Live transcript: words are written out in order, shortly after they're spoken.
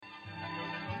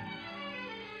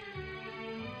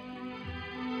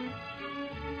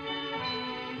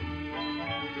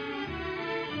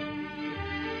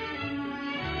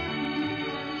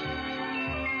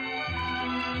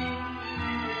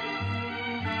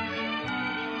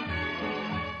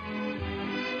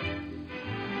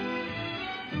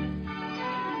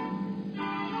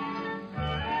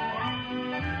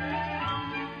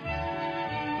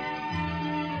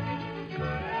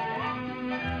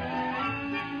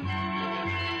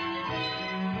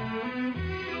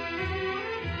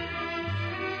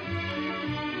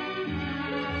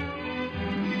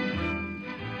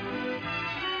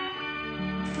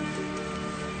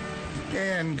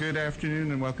And good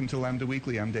afternoon and welcome to Lambda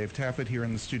Weekly. I'm Dave Taffet here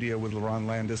in the studio with LaRon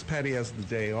Landis. Patty has the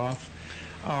day off.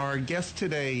 Our guest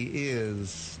today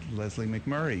is Leslie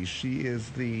McMurray. She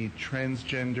is the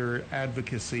transgender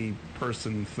advocacy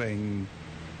person thing.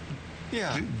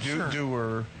 Yeah, sure.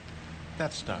 Doer.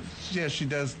 That stuff. Yeah, she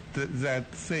does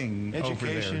that thing over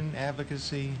there. Education,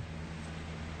 advocacy.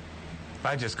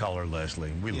 I just call her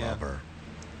Leslie. We love her.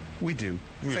 We do.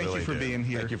 We Thank really you for do. being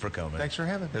here. Thank you for coming. Thanks for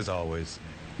having me. As always.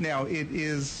 Now, it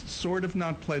is sort of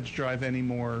not pledge drive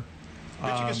anymore.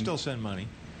 But you can still send money.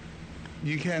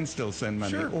 You can still send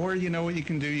money. Sure. Or you know what you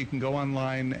can do? You can go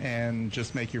online and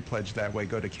just make your pledge that way.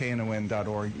 Go to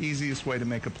knon.org. Easiest way to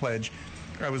make a pledge.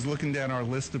 I was looking down our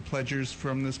list of pledgers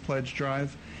from this pledge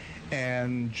drive,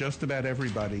 and just about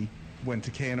everybody went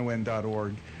to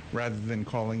knon.org rather than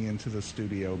calling into the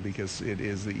studio because it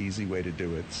is the easy way to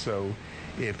do it. So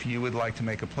if you would like to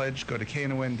make a pledge, go to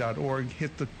knon.org,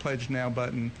 hit the Pledge Now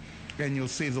button, and you'll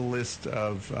see the list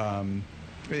of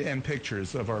and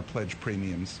pictures of our pledge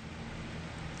premiums.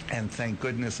 And thank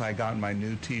goodness I got my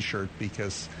new T-shirt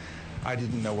because I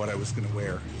didn't know what I was going to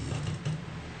wear.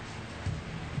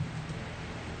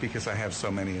 Because I have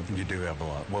so many of them. You do have a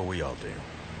lot. Well, we all do.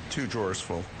 2 drawers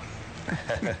full.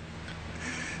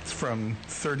 It's from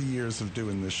 30 years of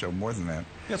doing this show, more than that.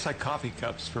 It's like coffee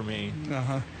cups for me.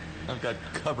 Uh-huh. I've got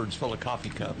cupboards full of coffee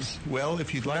cups. Well,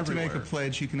 if you'd like to make a Everywhere.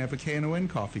 pledge, you can have a KNON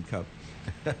coffee cup.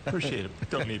 Appreciate it.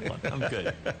 Don't need one. I'm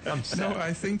good. I'm set. No,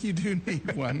 I think you do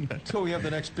need one. Until we have the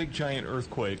next big giant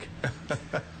earthquake.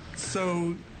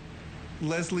 So,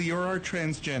 Leslie, you're our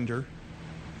transgender.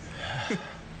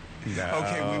 No.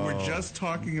 Okay, we were just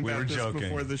talking We about were this joking.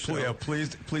 before the show. Yeah,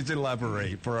 please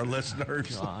elaborate for our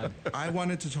listeners. God. I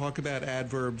wanted to talk about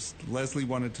adverbs. Leslie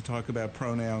wanted to talk about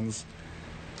pronouns.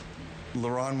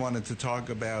 LaRon wanted to talk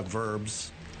about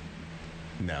verbs.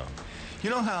 No.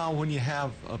 You know how when you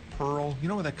have a pearl, you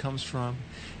know where that comes from?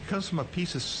 It comes from a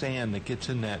piece of sand that gets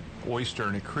in that oyster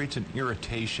and it creates an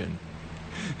irritation.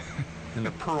 And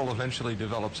the pearl eventually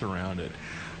develops around it.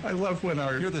 I love when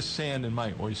our You're the sand in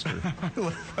my oyster. I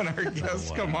love when our guests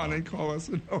wow. come on and call us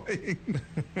annoying.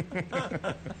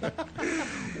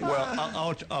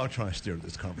 Well, I'll try and steer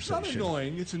this It's not conversation.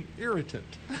 annoying, it's an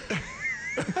irritant.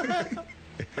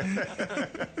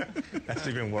 That's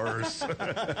even worse.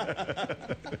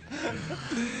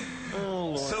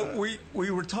 Oh, Lord. So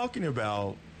we were talking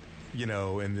about,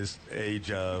 in this age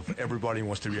of everybody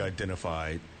wants to be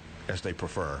identified as they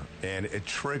prefer, and it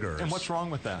triggers. And what's wrong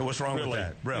with that? And what's wrong with Really?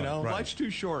 that? Right, Right. right. Life's too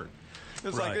short.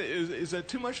 It's Right. like, is that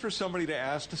too much for somebody to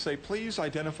ask to say, please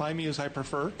identify me as I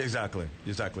prefer? Exactly.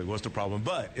 What's the problem?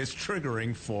 But it's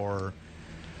triggering for,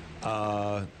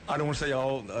 I don't want to say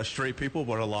all straight people,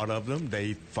 but a lot of them.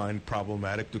 They find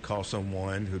problematic to call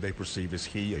someone who they perceive as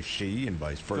he or she and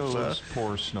vice versa. Those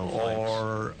poor snowflakes.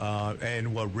 Or,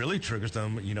 and what really triggers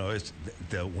them, is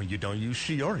when you don't use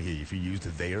she or he, if you use the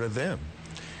they or them.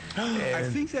 I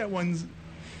think that one's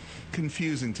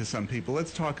confusing to some people.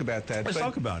 Let's talk about that. Let's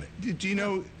talk about it. Do you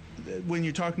know, when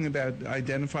you're talking about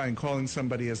identifying, calling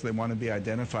somebody as they want to be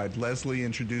identified, Leslie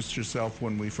introduced herself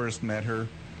when we first met her.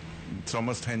 It's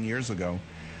almost 10 years ago.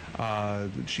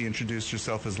 She introduced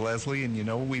herself as Leslie, and you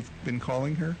know what we've been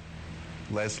calling her?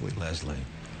 Leslie. Leslie.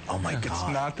 Oh, my God. It's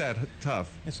not that tough.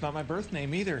 It's not my birth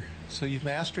name either, so you've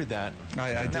mastered that. I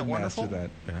Isn't did that wonderful? master that.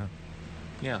 Yeah.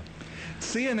 Yeah.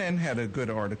 CNN had a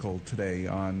good article today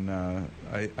on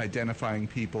identifying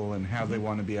people and how they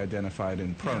want to be identified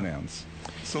in pronouns.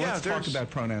 So Yeah, let's talk there's- about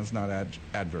pronouns, not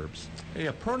adverbs. Yeah,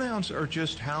 pronouns are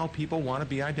just how people want to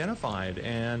be identified,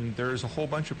 and there's a whole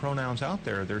bunch of pronouns out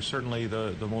there. There's certainly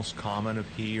the most common of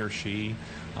he or she,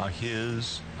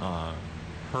 his,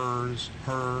 hers,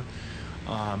 her,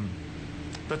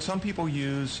 but some people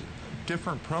use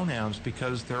different pronouns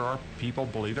because there are people,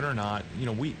 believe it or not,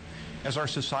 as our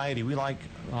society, we like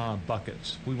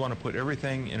buckets. We want to put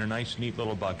everything in a nice, neat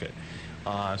little bucket.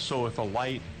 So if a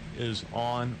light is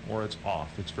on or it's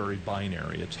off, it's very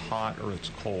binary. It's hot or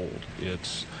it's cold.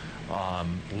 It's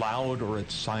loud or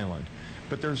it's silent.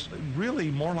 But there's really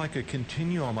more like a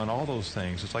continuum on all those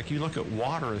things. It's like you look at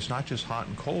water, it's not just hot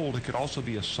and cold. It could also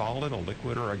be a solid, a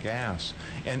liquid, or a gas.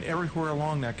 And everywhere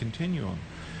along that continuum.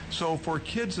 So for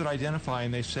kids that identify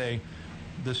and they say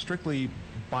the strictly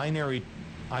binary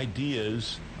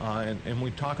ideas, and we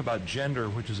talk about gender,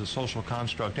 which is a social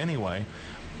construct anyway,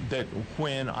 that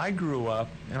when I grew up,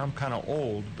 and I'm kind of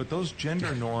old, but those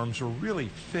gender norms were really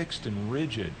fixed and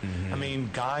rigid. I mean,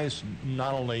 guys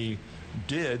not only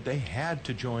they had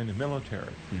to join the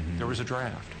military. There was a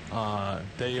draft.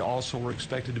 They also were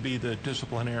expected to be the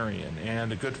disciplinarian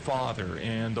and a good father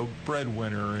and the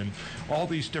breadwinner and all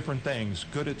these different things,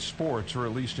 good at sports or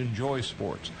at least enjoy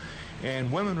sports.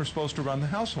 And women were supposed to run the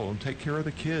household and take care of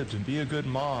the kids and be a good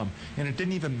mom. And it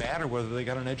didn't even matter whether they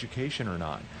got an education or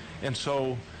not. And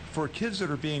so for kids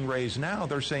that are being raised now,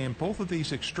 they're saying both of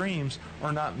these extremes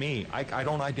are not me. I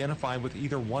don't identify with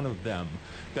either one of them,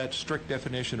 that strict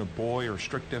definition of boy or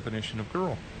strict definition of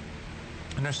girl.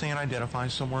 And they're saying identify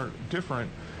somewhere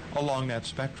different along that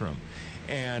spectrum.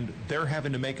 And they're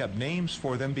having to make up names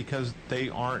for them because they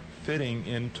aren't fitting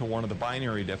into one of the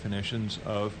binary definitions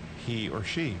of he or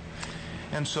she.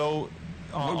 And so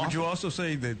would you also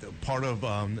say that part of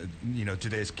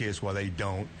today's kids, while they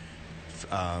don't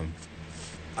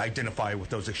identify with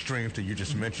those extremes that you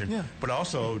just mentioned, but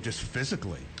also just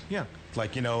physically? Yeah.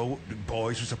 Like,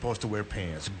 boys are supposed to wear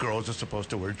pants, girls are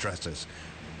supposed to wear dresses,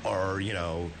 or,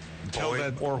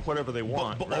 or whatever they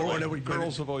want. Or whatever.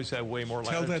 Girls have always had way more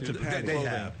tell latitude. that to Patty. They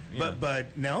have. Yeah.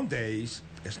 But nowadays,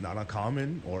 it's not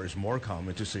uncommon, or it's more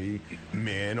common to see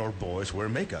men or boys wear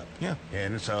makeup. Yeah.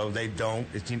 And so they don't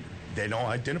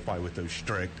identify with those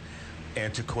strict,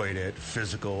 antiquated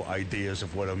physical ideas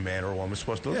of what a man or a woman is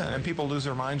supposed to look like. Yeah, and people lose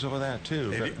their minds over that too.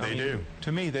 They do.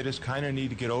 To me, they just kind of need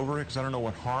to get over it because I don't know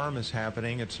what harm is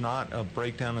happening. It's not a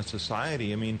breakdown of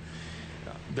society. I mean,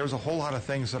 there's a whole lot of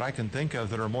things that I can think of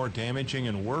that are more damaging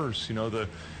and worse.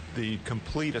 The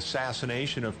complete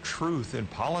assassination of truth in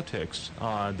politics,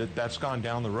 that's gone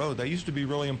down the road. That used to be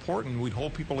really important. We'd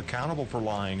hold people accountable for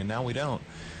lying, and now we don't.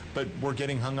 But we're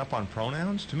getting hung up on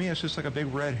pronouns. To me, it's just like a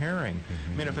big red herring.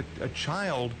 I mean, if a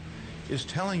child is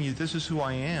telling you this is who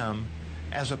I am,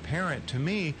 as a parent, to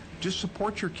me, just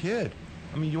support your kid.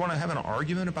 I mean, you want to have an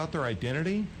argument about their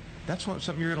identity? That's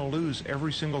something you're going to lose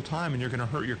every single time, and you're going to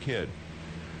hurt your kid.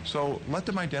 So let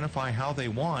them identify how they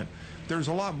want. There's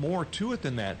a lot more to it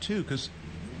than that, too, because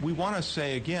we want to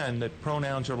say, again, that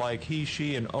pronouns are like he,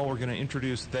 she, and we're going to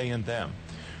introduce they and them,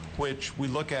 which we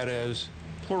look at as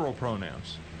plural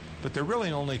pronouns. But they're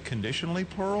really only conditionally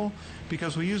plural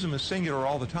because we use them as singular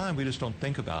all the time. We just don't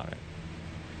think about it.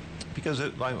 Because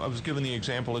I was giving the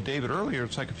example of David earlier.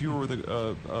 It's like if you were with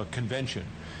a convention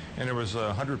and there was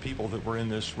 100 people that were in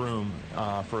this room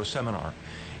for a seminar,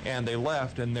 and they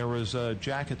left, and there was a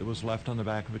jacket that was left on the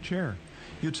back of a chair.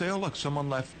 You'd say, oh, look, someone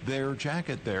left their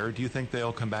jacket there. Do you think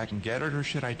they'll come back and get it, or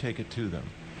should I take it to them?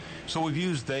 So we've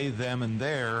used they, them, and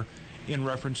their in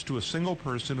reference to a single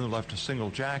person who left a single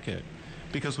jacket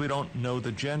because we don't know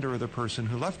the gender of the person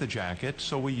who left the jacket,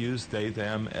 so we use they,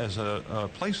 them as a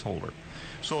placeholder.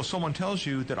 So if someone tells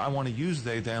you that I want to use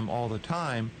they, them all the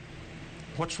time,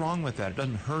 what's wrong with that? It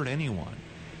doesn't hurt anyone.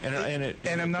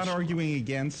 And I'm not arguing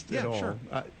against at all. Sure.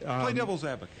 Play devil's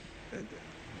advocate.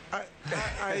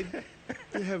 I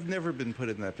have never been put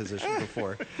in that position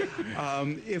before.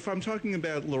 If I'm talking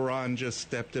about Laurent just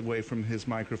stepped away from his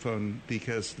microphone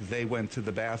because they went to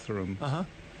the bathroom,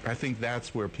 I think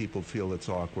that's where people feel it's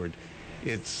awkward.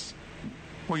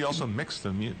 Well, you also mix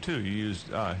them, too. You use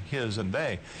his and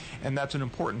they. And that's an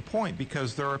important point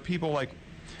because there are people like,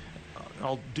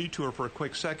 I'll detour for a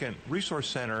quick second. Resource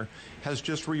Center has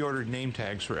just reordered name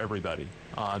tags for everybody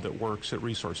that works at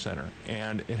Resource Center.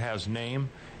 And it has name,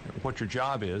 what your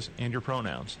job is, and your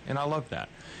pronouns. And I love that.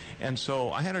 And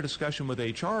so I had a discussion with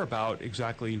HR about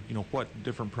exactly, what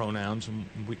different pronouns and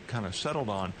we kind of settled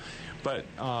on. But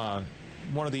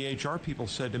one of the HR people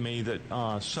said to me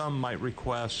that some might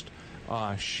request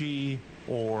she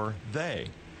or they.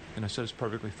 And I said it's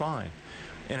perfectly fine.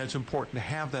 And it's important to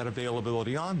have that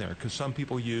availability on there because some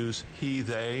people use he,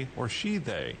 they, or she,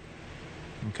 they.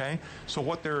 Okay? So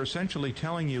what they're essentially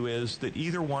telling you is that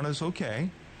either one is okay,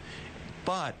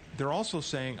 but they're also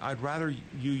saying, I'd rather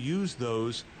you use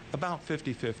those about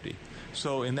 50-50.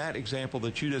 So in that example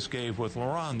that you just gave with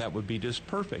Laurent, that would be just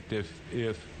perfect.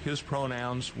 If his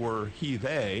pronouns were he,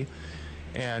 they,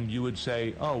 and you would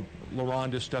say, oh,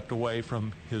 Laurent just stepped away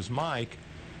from his mic,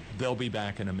 they'll be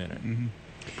back in a minute. Mm-hmm.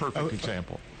 Perfect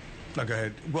example. No, go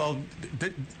ahead. Well,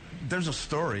 there's a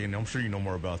story, and I'm sure you know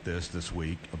more about this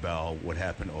week, about what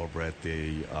happened over at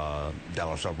the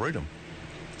Dallas Arboretum.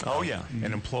 Oh, yeah.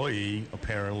 An employee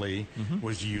apparently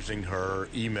was using her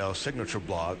email signature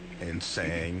block and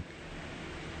saying,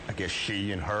 I guess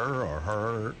she and her or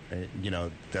her,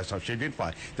 and, that's how she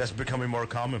identified. That's becoming more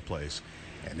commonplace.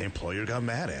 And the employer got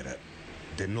mad at it.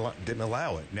 Didn't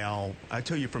allow it. Now, I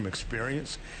tell you from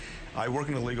experience, I work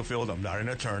in the legal field. I'm not an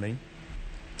attorney.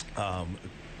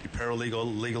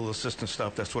 Paralegal, legal assistant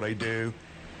stuff, that's what I do.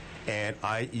 And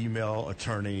I email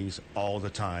attorneys all the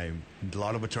time. A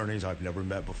lot of attorneys I've never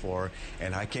met before.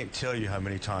 And I can't tell you how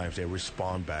many times they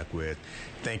respond back with,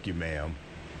 thank you, ma'am.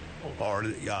 Or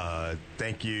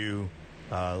thank you,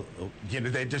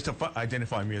 They just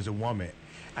identify me as a woman.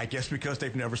 I guess because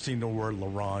they've never seen the word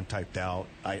LaRon typed out.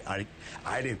 I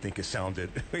didn't think it sounded,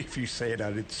 if you say it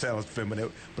out, it sounds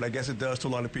feminine, but I guess it does to a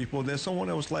lot of people. And then someone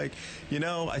else like,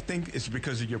 I think it's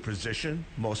because of your position.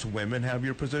 Most women have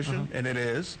your position, and it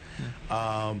is.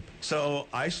 Yeah. So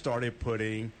I started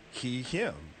putting he,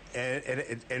 him. And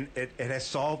it has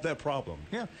solved that problem.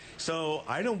 Yeah. So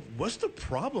what's the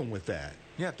problem with that?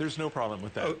 Yeah, there's no problem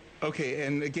with that. Oh, okay,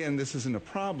 and again, this isn't a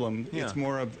problem. Yeah. It's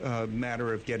more of a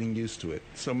matter of getting used to it.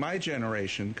 So my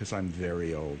generation, because I'm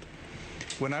very old,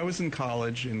 when I was in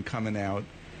college and coming out,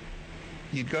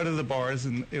 you'd go to the bars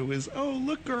and it was, oh,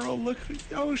 look, girl, look,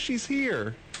 oh, she's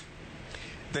here.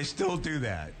 They still do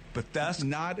that, but that's...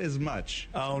 Not as much.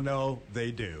 Oh, no, they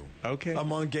do. Okay.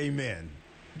 Among gay men,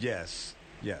 yes.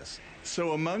 Yes.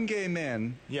 So among gay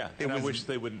men... Yeah, and I wish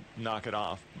they would knock it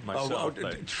off myself.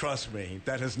 Trust me,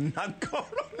 that has not gone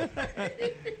on.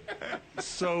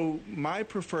 So my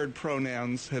preferred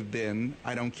pronouns have been,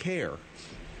 I don't care.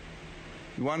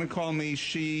 You want to call me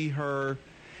she, her...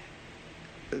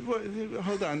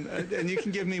 Hold on, and you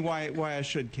can give me why I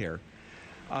should care.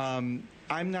 I'm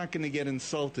not going to get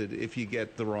insulted if you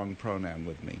get the wrong pronoun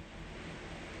with me.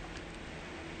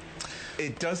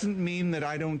 It doesn't mean that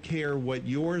I don't care what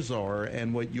yours are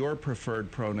and what your preferred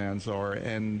pronouns are,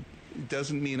 and it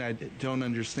doesn't mean I don't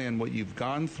understand what you've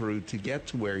gone through to get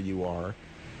to where you are.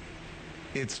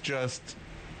 It's just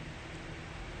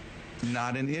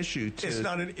not an issue to... It's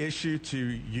not an issue to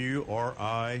you or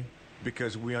I,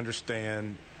 because we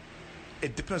understand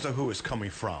it depends on who it's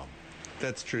coming from.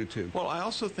 That's true, too. Well, I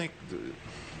also think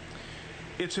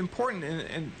it's important,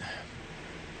 and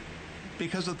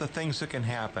because of the things that can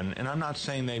happen, and I'm not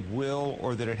saying they will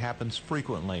or that it happens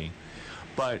frequently,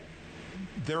 but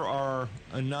there is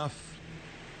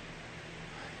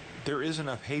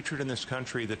enough hatred in this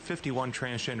country that 51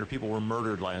 transgender people were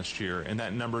murdered last year, and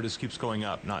that number just keeps going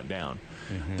up, not down.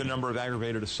 Mm-hmm. The number of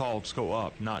aggravated assaults go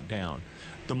up, not down.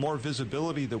 The more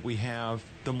visibility that we have,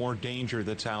 the more danger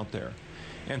that's out there.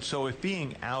 And so if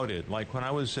being outed, like when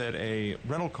I was at a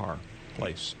rental car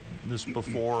place, this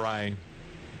before I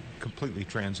completely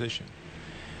transitioned,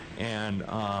 and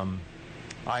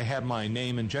I had my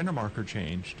name and gender marker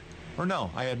changed, or no,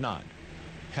 I had not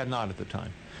at the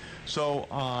time. So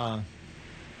I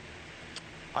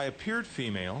appeared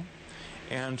female,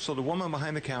 and so the woman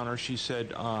behind the counter, she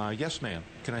said, yes ma'am,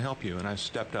 can I help you? And I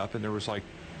stepped up, and there was like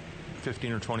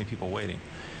 15 or 20 people waiting.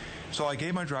 So I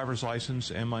gave my driver's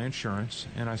license and my insurance,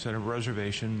 and I said, a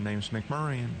reservation, name's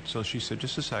McMurray. And so she said,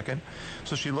 just a second.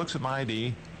 So she looks at my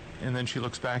ID, and then she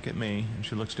looks back at me, and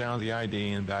she looks down at the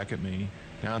ID and back at me,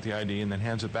 down at the ID, and then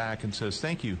hands it back and says,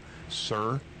 thank you,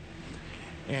 sir.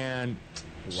 And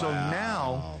so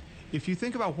now, if you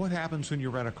think about what happens when you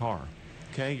rent a car,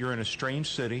 okay, you're in a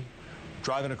strange city,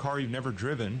 driving a car you've never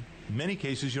driven. In many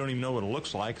cases, you don't even know what it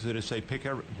looks like, because they just say pick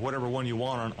whatever one you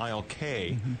want on aisle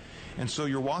K. Mm-hmm. And so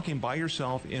you're walking by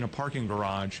yourself in a parking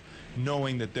garage,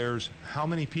 knowing that there's how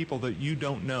many people that you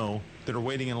don't know that are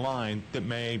waiting in line that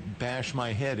may bash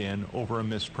my head in over a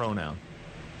mispronoun.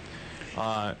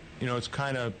 It's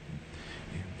kind of,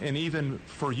 and even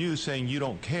for you saying you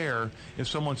don't care, if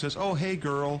someone says, oh, hey,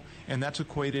 girl, and that's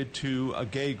equated to a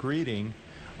gay greeting,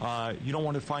 you don't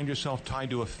want to find yourself tied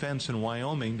to a fence in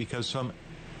Wyoming because some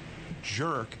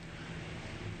jerk,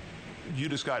 you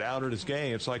just got outed as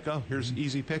gay. It's like, oh, here's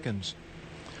easy pickings.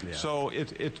 Yeah. So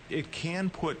it can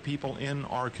put people in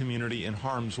our community in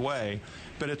harm's way,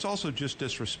 but it's also just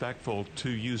disrespectful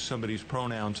to use somebody's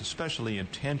pronouns, especially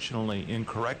intentionally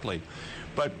incorrectly.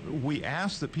 But we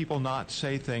ask that people not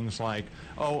say things like,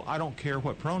 oh, I don't care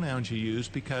what pronouns you use,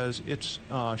 because it's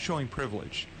showing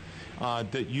privilege.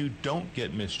 That you don't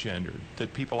get misgendered,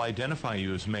 that people identify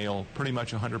you as male pretty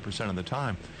much 100% of the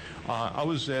time. I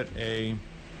was at a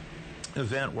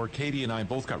event where Katie and I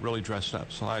both got really dressed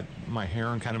up. So I had my hair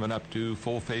in kind of an updo,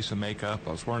 full face of makeup.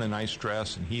 I was wearing a nice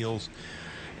dress and heels.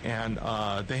 And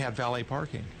they had valet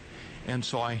parking. And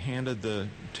so I handed the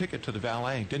ticket to the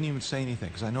valet. Didn't even say anything,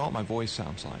 because I know what my voice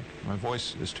sounds like. My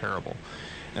voice is terrible.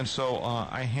 And so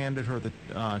I handed her the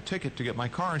ticket to get my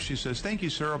car, and she says, thank you,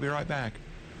 sir, I'll be right back.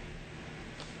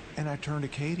 And I turned to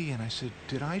Katie and I said,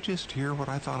 did I just hear what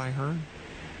I thought I heard?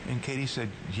 And Katie said,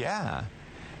 yeah.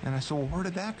 And I said, well, where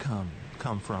did that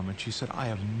come from? And she said, I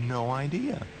have no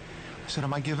idea. I said,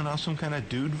 am I giving off some kind of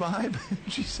dude vibe?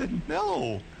 And she said,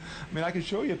 no. I mean, I could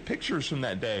show you pictures from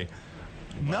that day.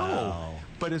 No. Wow.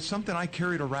 But it's something I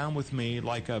carried around with me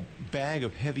like a bag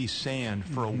of heavy sand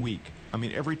for a week. I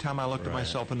mean, every time I looked at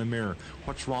myself in the mirror,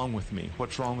 what's wrong with me?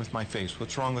 What's wrong with my face?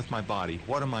 What's wrong with my body?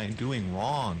 What am I doing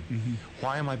wrong?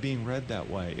 Why am I being read that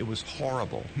way? It was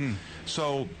horrible.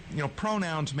 So,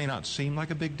 pronouns may not seem like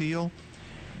a big deal,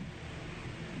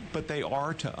 but they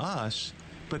are to us,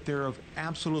 but they're of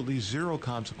absolutely zero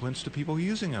consequence to people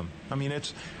using them. I mean,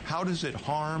 how does it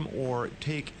harm or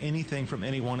take anything from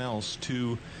anyone else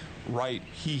to write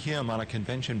he, him on a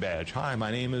convention badge? Hi,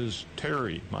 my name is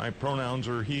Terry. My pronouns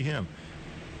are he, him.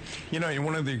 In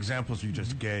one of the examples you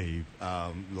just gave,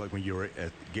 like when you were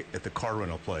at the car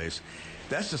rental place,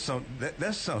 that's just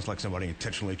that sounds like somebody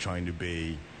intentionally trying to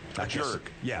be a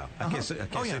jerk. Yeah, I can't say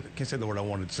the word I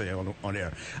wanted to say on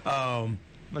air.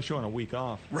 Unless you're on a week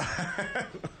off. Right.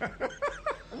 I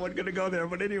wasn't going to go there,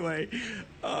 but anyway.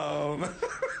 Sorry,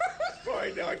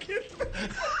 now I can't.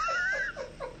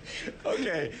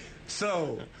 Okay,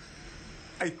 so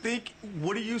I think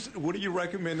what do you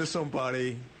recommend to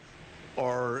somebody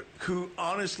or who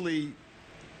honestly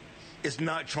is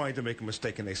not trying to make a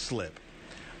mistake and they slip?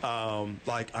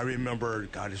 Like I remember,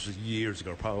 God, this was years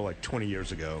ago, probably like 20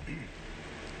 years ago.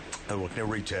 I worked in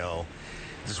retail.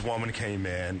 This woman came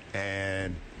in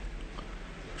and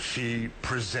she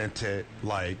presented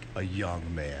like a young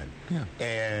man. Yeah.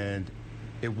 And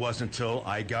it wasn't until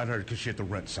I got her, because she had to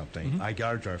rent something. I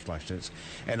got her driver's license.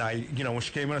 And when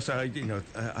she came in, I said,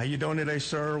 how you doing today,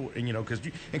 sir? And, because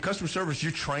in customer service,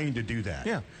 you're trained to do that.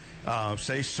 Yeah.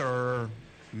 Say, sir,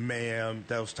 ma'am,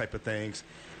 those type of things.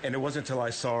 And it wasn't until I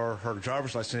saw her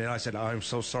driver's license and I said, I'm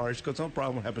so sorry. She goes, no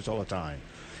problem, happens all the time.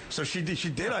 So she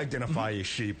did identify as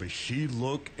she, but she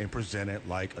looked and presented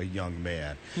like a young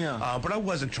man. Yeah. But I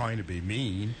wasn't trying to be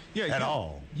mean at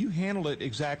all. You handle it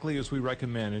exactly as we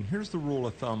recommend, and here's the rule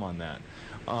of thumb on that.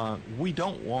 We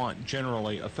don't want,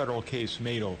 generally, a federal case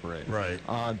made over it. Right.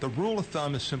 The rule of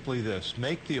thumb is simply this.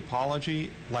 Make the apology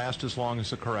last as long as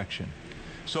the correction.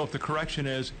 So if the correction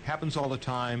happens all the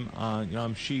time,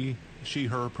 I'm she,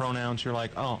 her pronouns, you're like,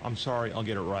 oh, I'm sorry, I'll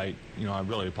get it right. I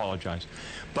really apologize.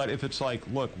 But if it's like,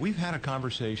 look, we've had a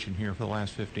conversation here for the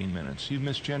last 15 minutes. You've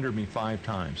misgendered me 5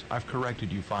 times. I've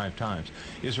corrected you 5 times.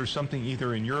 Is there something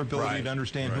either in your ability to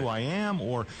understand who I am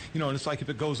or, and it's like if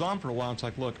it goes on for a while, it's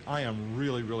like, look, I am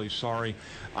really, really sorry.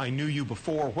 I knew you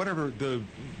before, whatever the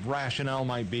rationale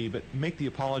might be, but make the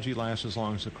apology last as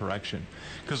long as the correction.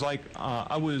 Because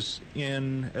I was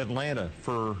in Atlanta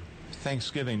for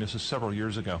Thanksgiving. This is several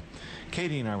years ago.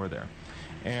 Katie and I were there,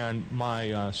 and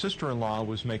my sister-in-law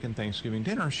was making Thanksgiving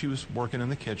dinner. She was working in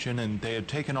the kitchen, and they had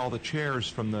taken all the chairs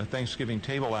from the Thanksgiving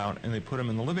table out, and they put them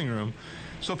in the living room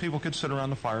so people could sit around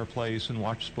the fireplace and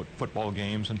watch football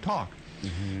games and talk.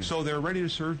 So they're ready to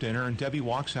serve dinner, and Debbie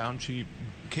walks out, and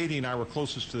Katie and I were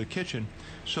closest to the kitchen,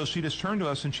 so she just turned to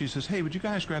us and she says, hey, would you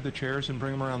guys grab the chairs and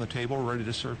bring them around the table? We're ready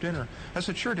to serve dinner. I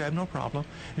said, sure, Deb, no problem.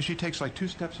 And she takes like 2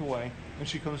 steps away, and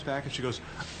she comes back and she goes,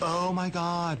 oh my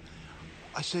God.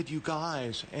 I said, you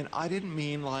guys, and I didn't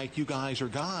mean like you guys are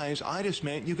guys. I just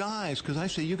meant you guys, because I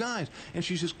say you guys. And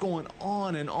she's just going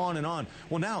on and on and on.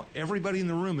 Well, now everybody in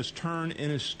the room is turned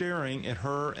and is staring at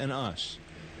her and us.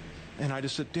 And I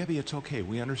just said, Debbie, it's okay.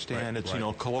 We understand. It's,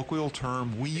 a colloquial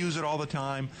term. We use it all the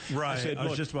time. Right. I said, I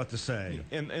was just about to say.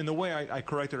 And the way I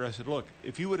corrected her, I said, look,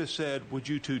 if you would have said, would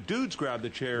you 2 dudes grab the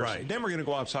chairs, then we're going to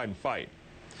go outside and fight.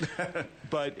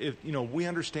 But if we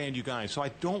understand you guys, so I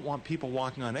don't want people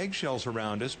walking on eggshells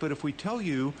around us. But if we tell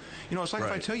you, it's like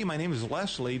if I tell you my name is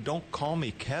Leslie, don't call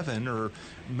me Kevin or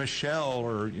Michelle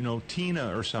or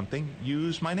Tina or something.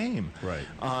 Use my name. Right.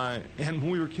 And when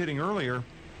we were kidding earlier,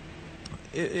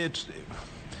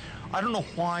 I don't know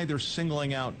why they're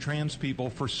singling out trans people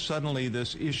for suddenly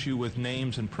this issue with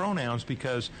names and pronouns,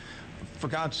 because for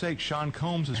God's sake, Sean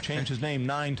Combs has changed his name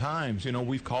 9 times.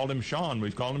 We've called him Sean.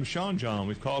 We've called him Sean John.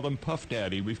 We've called him Puff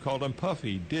Daddy. We've called him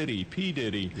Puffy, Diddy, P.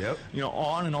 Diddy. Yep.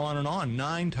 On and on and on.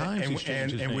 9 times he's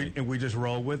changed his name. And we just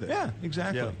roll with it. Yeah,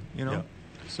 exactly. Yep.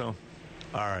 So.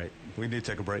 All right. We need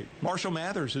to take a break. Marshall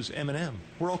Mathers is Eminem.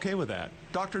 We're okay with that.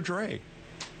 Dr. Dre.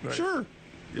 Right. Sure.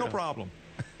 No problem.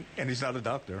 And he's not a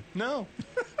doctor. No.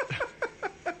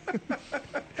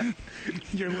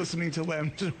 You're listening to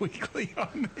Lambda Weekly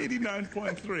on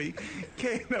 89.3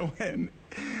 KNON.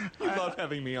 You love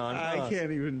having me on. I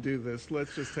can't even do this.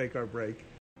 Let's just take our break.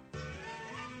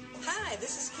 Hi,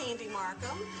 this is Candy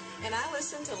Markham, and I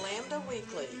listen to Lambda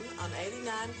Weekly on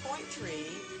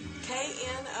 89.3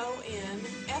 KNON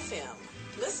FM.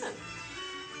 Listen.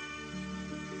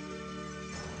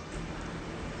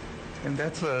 And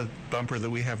that's a bumper that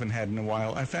we haven't had in a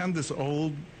while. I found this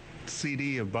old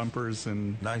CD of bumpers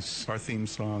and our theme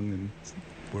song, and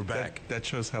we're back. That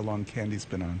shows how long Candy's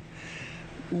been on.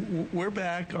 We're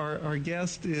back. Our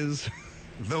guest is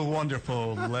The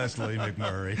wonderful Leslie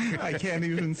McMurray. I can't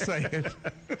even say it.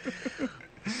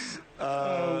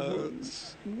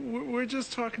 We're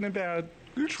just talking about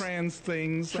trans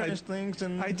things. Trans things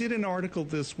and... I did an article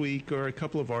this week, or a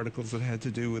couple of articles that had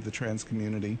to do with the trans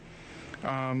community,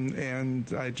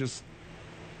 and I just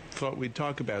thought we'd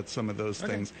talk about some of those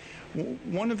things.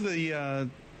 One of the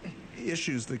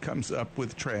issues that comes up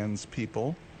with trans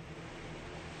people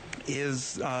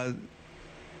is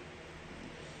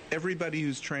everybody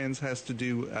who's trans has to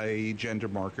do a gender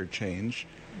marker change.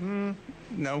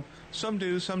 No. Some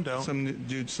do, some don't. Some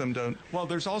do, some don't. Well,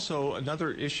 there's also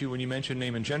another issue when you mention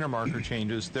name and gender marker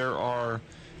changes. There are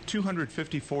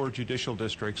 254 judicial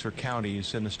districts or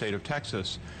counties in the state of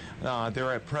Texas. There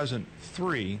are at present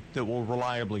 3 that will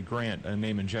reliably grant a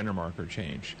name and gender marker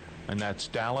change, and that's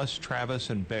Dallas, Travis,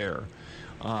 and Bexar.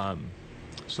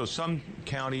 So some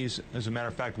counties, as a matter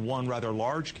of fact, one rather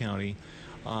large county,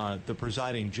 the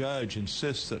presiding judge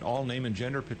insists that all name and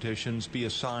gender petitions be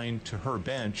assigned to her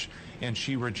bench, and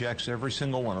she rejects every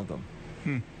single one of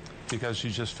them because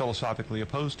she's just philosophically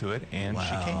opposed to it, and she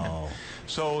can't.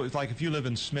 So it's like if you live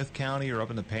in Smith County or up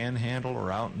in the Panhandle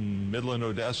or out in Midland,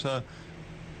 Odessa,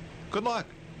 good luck.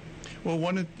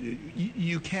 Well,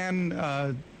 you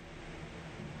can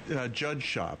judge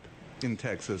shop in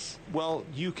Texas. Well,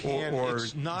 you can. Or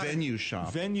it's not venue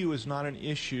shop. Venue is not an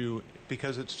issue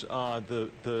because it's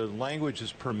the language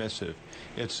is permissive.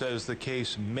 It says the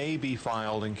case may be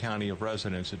filed in county of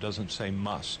residence. It doesn't say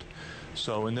must.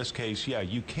 So in this case, yeah,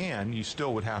 you can. You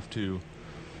still would have to.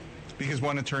 Because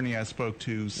one attorney I spoke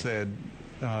to said,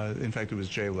 in fact, it was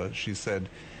Jayla. She said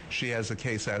she has a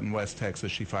case out in West Texas.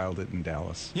 She filed it in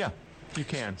Dallas. Yeah, you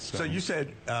can. So you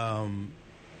said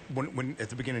when at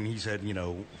the beginning he said, you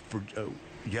know, for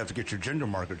you have to get your gender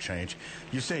marker changed.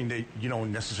 You're saying that you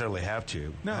don't necessarily have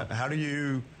to. No. How do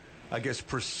you, I guess,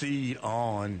 proceed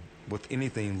on with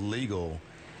anything legal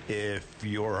if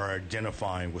you're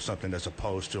identifying with something that's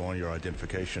opposed to on your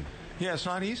identification? Yeah, it's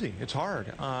not easy. It's hard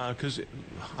because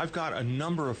I've got a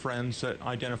number of friends that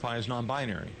identify as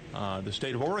non-binary. The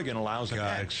state of Oregon allows an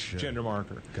X gender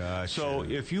marker. Gotcha. So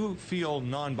if you feel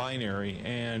non-binary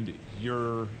and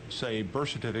your, say, birth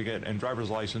certificate and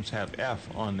driver's license have F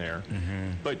on there,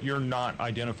 but you're not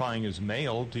identifying as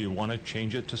male, do you want to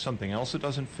change it to something else that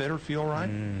doesn't fit or feel right?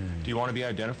 Do you want to be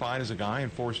identified as a guy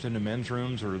and forced into men's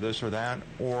rooms or this or that,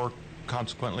 or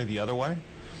consequently the other way?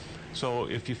 So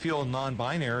if you feel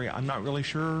non-binary, I'm not really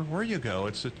sure where you go.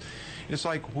 It's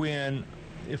like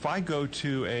if I go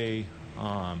to a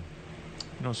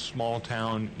small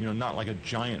town, not like a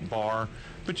giant bar,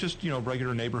 but just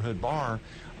regular neighborhood bar,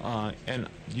 and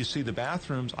you see the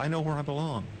bathrooms, I know where I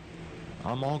belong.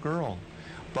 I'm all girl.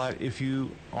 But if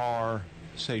you are,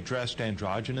 say, dressed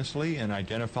androgynously and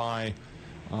identify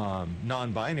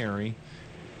non-binary,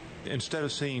 instead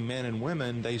of seeing men and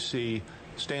women, they see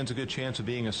stands a good chance of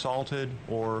being assaulted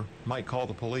or might call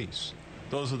the police.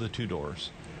 Those are the 2 doors.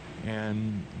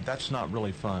 And that's not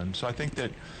really fun. So I think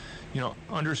that,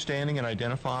 understanding and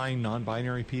identifying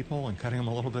non-binary people and cutting them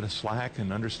a little bit of slack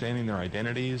and understanding their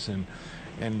identities and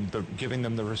giving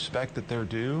them the respect that they're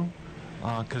due,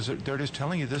 because they're just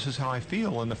telling you this is how I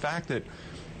feel. And the fact that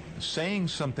saying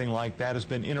something like that has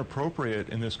been inappropriate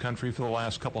in this country for the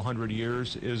last couple hundred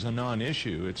years is a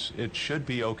non-issue. It should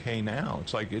be okay now.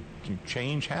 It's like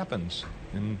change happens,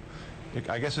 and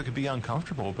I guess it could be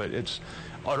uncomfortable, but it's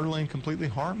utterly and completely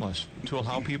harmless to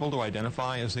allow people to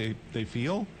identify as they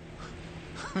feel.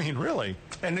 I mean, really.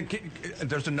 And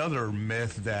there's another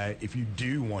myth that if you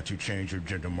do want to change your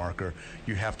gender marker,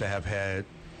 you have to have had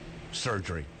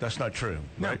surgery. That's not true,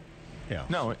 right? Yeah.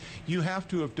 No, you have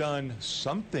to have done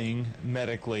something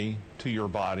medically to your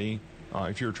body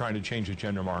if you're trying to change a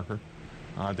gender marker.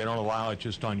 They don't allow it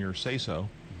just on your say-so.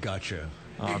 Gotcha.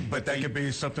 But that could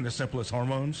be something as simple as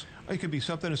hormones? It could be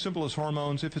something as simple as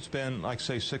hormones. If it's been, like,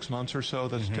 say, 6 months or so,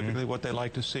 that's typically what they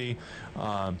like to see.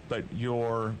 But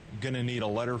you're going to need a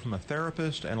letter from a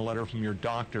therapist and a letter from your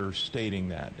doctor stating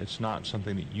that. It's not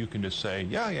something that you can just say,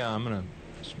 yeah, I'm going to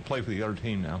play for the other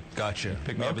team now. Gotcha.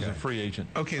 Pick me up as a free agent.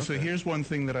 Okay, so here's one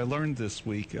thing that I learned this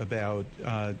week about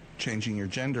changing your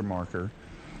gender marker.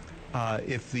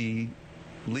 If the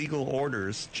legal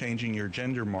orders changing your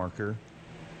gender marker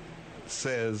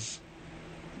says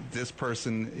this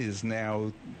person is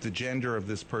now, the gender of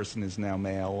this person is now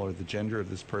male, or the gender of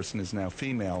this person is now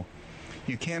female,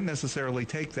 you can't necessarily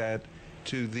take that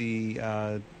to the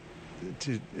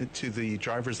to the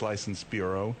driver's license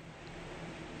bureau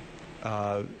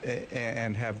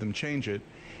and have them change it.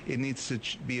 It needs to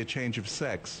be a change of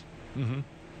sex,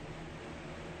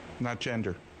 not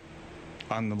gender,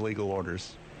 on the legal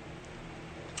orders.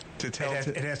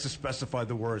 It has to specify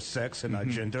the word sex and not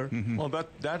gender. Well,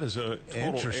 that is a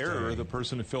total Interesting. error of the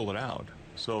person who filled it out.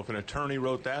 So if an attorney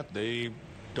wrote that, they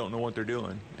don't know what they're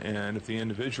doing. And if the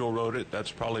individual wrote it,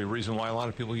 that's probably a reason why a lot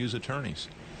of people use attorneys,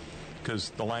 because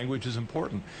the language is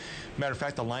important. Matter of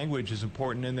fact, the language is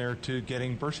important in there to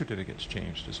getting birth certificates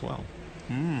changed as well.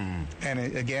 And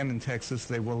again, in Texas,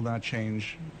 they will not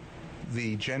change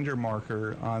the gender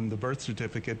marker on the birth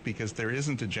certificate because there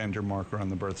isn't a gender marker on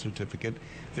the birth certificate.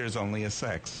 There's only a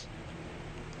sex.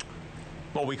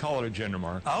 Well, we call it a gender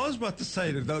marker. I was about to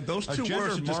say that those A two gender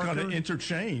words are just kind of marker-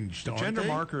 interchanged. The aren't gender they?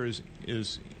 marker is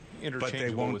interchangeable But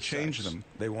they won't with change sex. them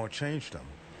They won't change them.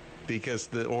 because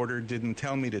the order didn't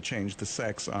tell me to change the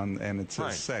sex on, and it says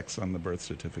Right. sex on the birth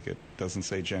certificate. Doesn't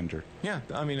say gender. Yeah,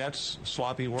 I mean, that's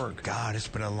sloppy work. God, it's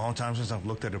been a long time since I've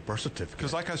looked at a birth certificate.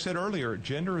 Because like I said earlier,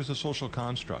 gender is a social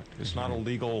construct. It's not a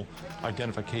legal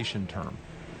identification term.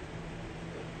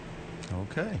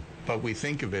 Okay. But we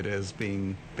think of it as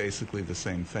being basically the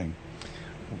same thing.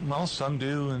 Well, some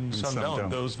do and some some don't. don't.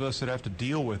 Those of us that have to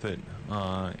deal with it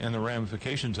and the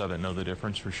ramifications of it know the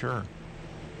difference for sure.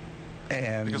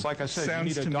 And Because like I said, you sounds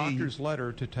need a to me- doctor's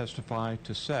letter to testify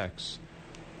to sex.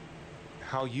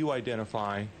 How you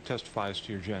identify testifies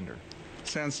to your gender.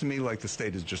 Sounds to me like the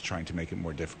state is just trying to make it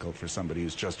more difficult for somebody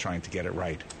who's just trying to get it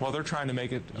right. Well, they're trying to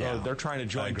make it, Yeah, they're trying to I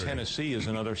join agree. Tennessee as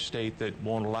another state that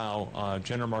won't allow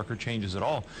gender marker changes at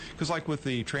all. Because like with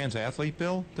the trans athlete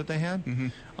bill that they had,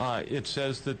 it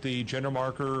says that the gender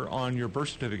marker on your birth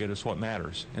certificate is what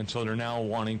matters. And so they're now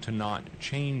wanting to not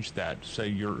change that, say,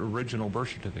 your original birth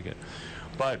certificate.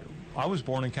 But I was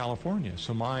born in California,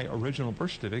 so my original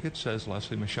birth certificate says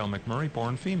Leslie Michelle McMurray,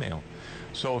 born female.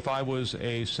 So if I was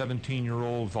a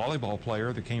 17-year-old volleyball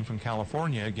player that came from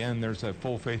California, again, there's that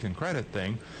full faith and credit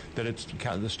thing that it's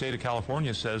the state of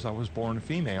California says I was born a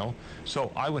female, so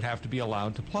I would have to be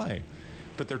allowed to play.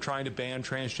 But they're trying to ban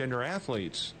transgender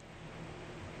athletes.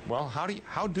 Well,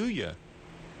 how do you?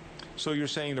 So you're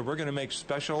saying that we're going to make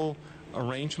special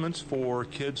arrangements for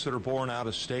kids that are born out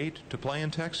of state to play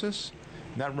in Texas?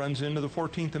 That runs into the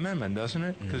 14th Amendment, doesn't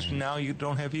it? Because now you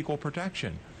don't have equal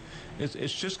protection.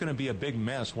 It's just going to be a big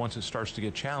mess once it starts to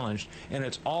get challenged, and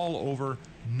it's all over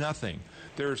nothing.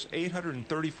 There's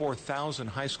 834,000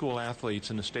 high school athletes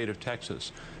in the state of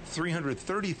Texas.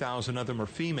 330,000 of them are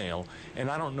female, and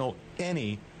I don't know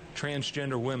any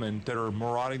transgender women that are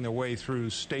marauding their way through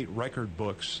state record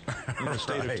books in the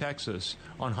state Right. of Texas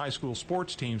on high school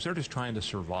sports teams. They're just trying to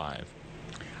survive.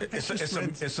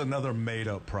 It's another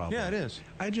made-up problem. Yeah, it is.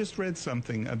 I just read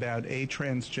something about a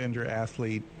transgender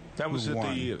athlete. That was who at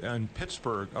won. in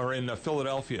Pittsburgh or in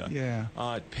Philadelphia. Yeah.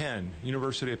 At Penn,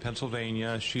 University of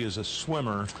Pennsylvania. She is a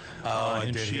swimmer. I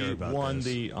and did she hear about won this.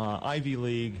 the Ivy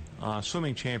League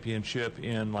swimming championship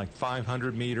in like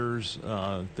 500 meters.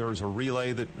 There was a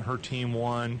relay that her team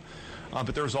won,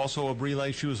 but there was also a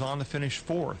relay she was on to finish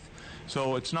fourth.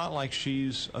 So it's not like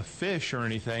she's a fish or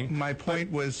anything. My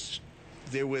point was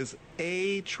there was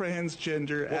a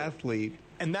transgender athlete.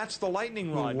 And that's the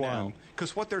lightning rod Who now. won?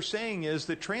 Because what they're saying is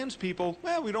that trans people,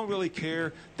 well, we don't really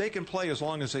care. They can play as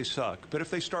long as they suck. But if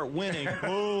they start winning,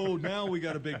 oh, now we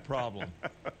got a big problem.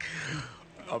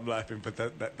 I'm laughing, but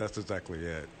that's exactly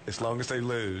it. As long as they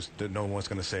lose, then no one's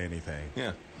going to say anything.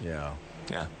 Yeah, Yeah.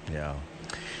 yeah. Yeah.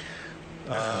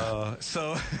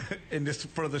 So, in this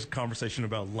further conversation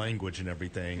about language and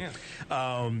everything,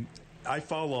 I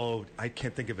followed, I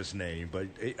can't think of his name, but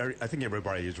I think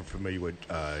everybody is familiar with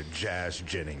Jazz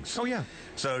Jennings. Oh, yeah.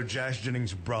 So Jazz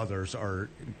Jennings' brothers are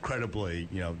incredibly,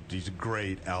 these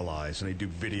great allies, and they do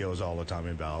videos all the time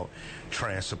about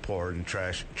trans support and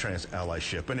trans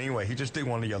allyship. And anyway, he just did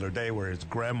one the other day where his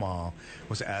grandma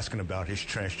was asking about his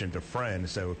transgender friend.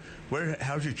 So,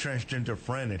 how's your transgender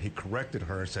friend? And he corrected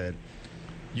her and said,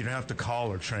 you don't have to call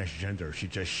her transgender. She's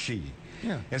just she.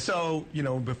 Yeah. And so,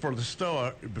 before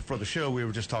the show, we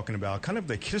were just talking about kind of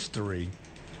the history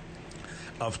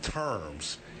of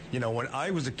terms. When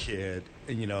I was a kid,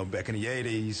 back in the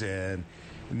 80s, and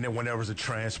when there was a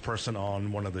trans person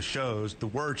on one of the shows, the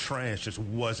word trans just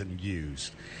wasn't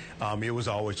used. It was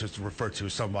always just referred to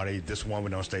as somebody, this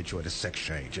woman on stage who had a sex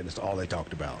change, and it's all they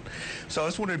talked about. So I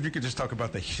was wondering if you could just talk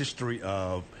about the history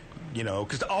of,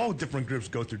 because all different groups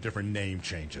go through different name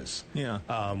changes. Yeah.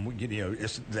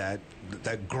 It's that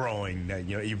growing,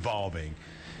 evolving.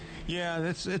 Yeah,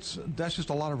 that's just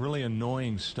a lot of really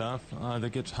annoying stuff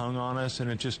that gets hung on us, and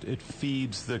it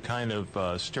feeds the kind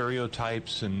of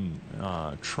stereotypes and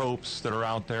tropes that are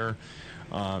out there.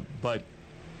 But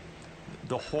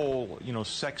the whole,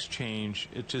 sex change,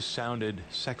 it just sounded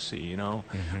sexy,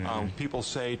 People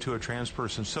say to a trans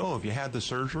person, so have you had the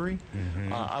surgery?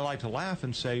 I like to laugh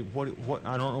and say, what,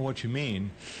 I don't know what you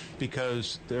mean,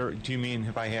 because do you mean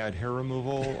have I had hair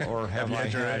removal or have I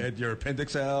had your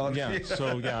appendix out? Yeah, so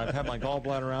I've had my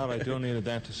gallbladder out. I donated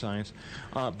that to science.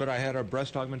 But I had a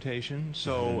breast augmentation,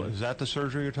 so is that the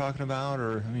surgery you're talking about?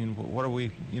 Or, what are we,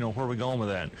 where are we going with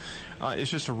that?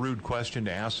 It's just a rude question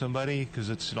to ask somebody, because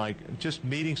it's like just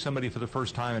meeting somebody for the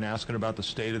first time and asking about the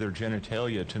state of their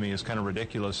genitalia to me is kind of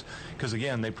ridiculous, because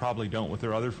again, they probably don't with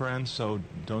their other friends, so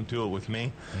don't do it with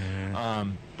me.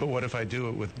 But what if I do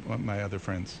it with my other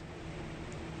friends?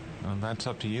 That's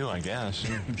up to you, I guess.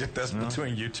 That's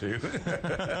between you two.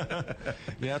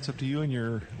 Yeah, it's up to you and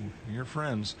your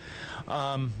friends.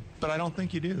 But I don't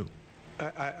think you do.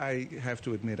 I have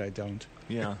to admit I don't.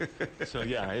 Yeah. So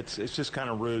yeah, it's just kind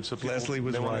of rude. So people, Leslie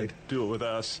was they want right. to do it with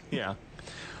us. Yeah.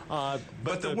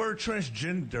 But the word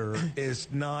transgender is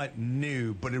not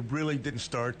new, but it really didn't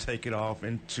start taking off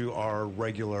into our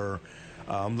regular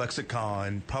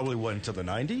lexicon probably what, until the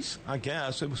 90s? I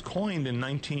guess. It was coined in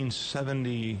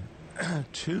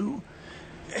 1972.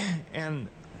 And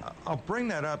I'll bring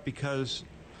that up because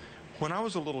when I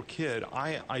was a little kid,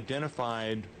 I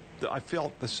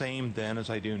felt the same then as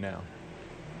I do now.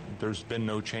 There's been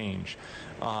no change.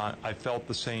 I felt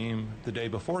the same the day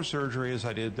before surgery as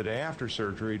I did the day after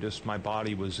surgery, just my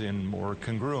body was in more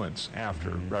congruence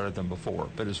after rather than before.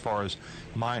 But as far as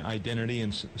my identity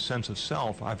and sense of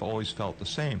self, I've always felt the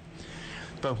same.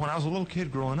 But when I was a little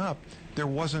kid growing up, there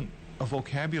wasn't a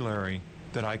vocabulary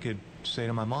that I could say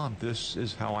to my mom, this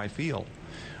is how I feel.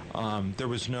 There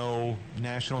was no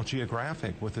National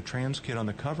Geographic with a trans kid on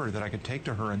the cover that I could take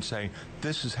to her and say,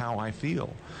 this is how I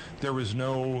feel. There was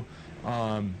no,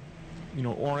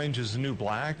 Orange is the New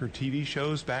Black or TV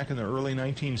shows back in the early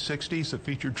 1960s that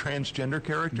featured transgender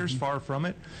characters, far from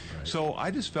it. Right. So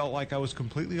I just felt like I was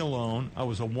completely alone. I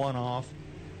was a one-off.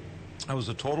 I was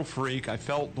a total freak. I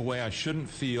felt the way I shouldn't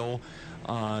feel,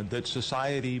 that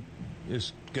society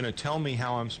is going to tell me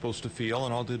how I'm supposed to feel,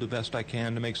 and I'll do the best I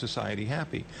can to make society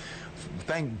happy.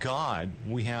 Thank God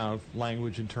we have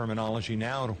language and terminology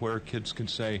now to where kids can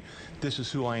say, this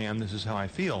is who I am, this is how I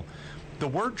feel. The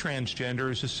word transgender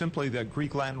is just simply the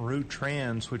Greek Latin root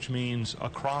trans, which means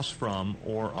across from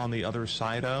or on the other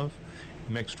side of,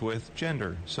 mixed with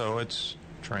gender. So it's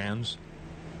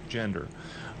transgender.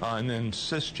 And then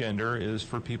cisgender is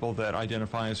for people that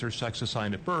identify as their sex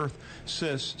assigned at birth.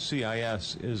 Cis,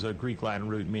 C-I-S, is a Greek Latin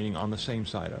root meaning on the same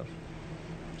side of.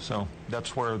 So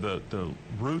that's where the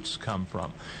roots come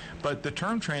from. But the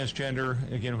term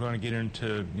transgender, again, we're going to get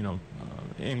into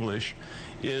English,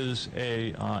 is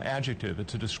a adjective.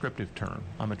 It's a descriptive term.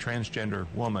 I'm a transgender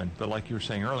woman, but like you were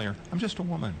saying earlier, I'm just a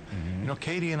woman.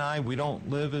 Katie and I, we don't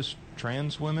live as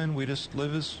trans women. We just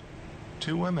live as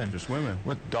two women. Just women.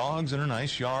 With dogs in a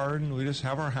nice yard, and we just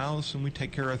have our house, and we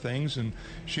take care of things, and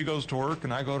she goes to work,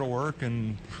 and I go to work,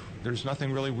 and there's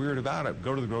nothing really weird about it.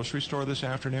 Go to the grocery store this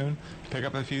afternoon, pick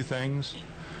up a few things.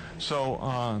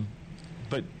 So,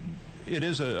 but it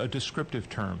is a descriptive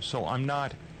term. So I'm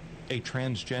not a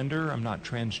transgender. I'm not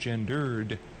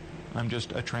transgendered. I'm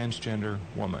just a transgender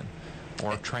woman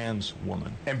or a trans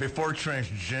woman. And before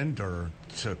transgender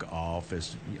took off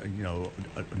as a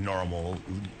normal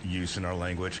use in our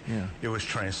language, it was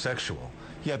transsexual.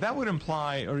 Yeah, that would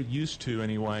imply, or used to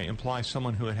anyway, imply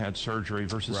someone who had had surgery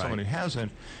versus someone who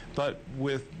hasn't. But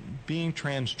with being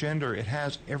transgender, it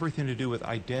has everything to do with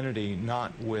identity,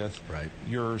 not with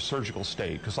your surgical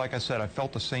state. Because like I said, I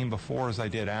felt the same before as I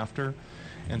did after.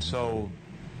 And so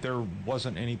there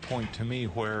wasn't any point to me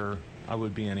where I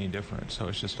would be any different. So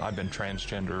it's just I've been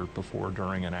transgender before,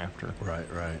 during, and after. Right.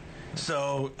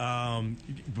 So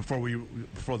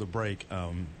before the break,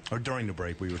 or during the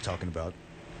break, we were talking about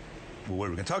what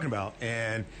we were talking about,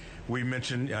 and we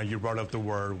mentioned you brought up the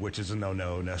word, which is a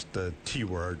no-no, and that's the T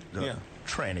word,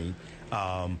 tranny.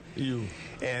 You.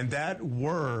 And that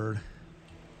word,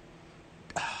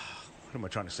 what am I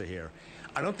trying to say here?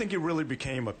 I don't think it really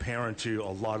became apparent to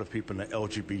a lot of people in the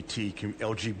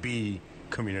LGB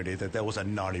community that was a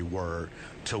naughty word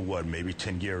to maybe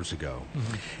 10 years ago.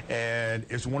 And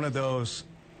it's one of those,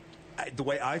 the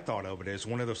way I thought of it is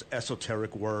one of those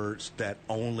esoteric words that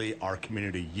only our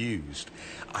community used.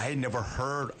 I had never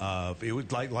heard of it.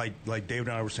 Was like David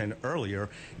and I were saying earlier,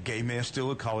 gay men still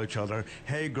would call each other,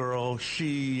 hey girl,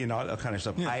 she, and all that kind of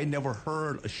stuff. I had never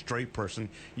heard a straight person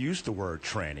use the word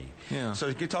tranny. So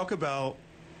you could talk about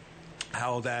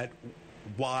how that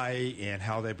why and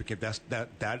how they became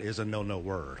that is a no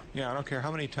word. Yeah, I don't care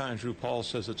how many times RuPaul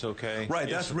says it's okay. Right,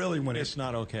 that's really when it's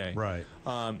not okay. Right.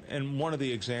 And one of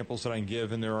the examples that I can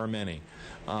give, and there are many,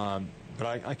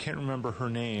 but I can't remember her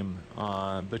name,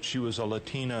 but she was a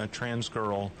Latina trans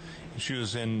girl. She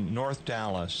was in North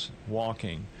Dallas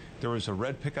walking. There was a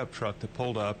red pickup truck that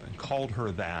pulled up and called her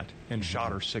that and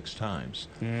shot her 6 times.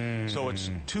 So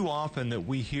it's too often that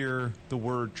we hear the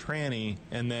word tranny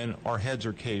and then our heads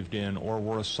are caved in, or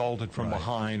we're assaulted from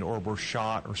behind, or we're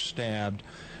shot or stabbed.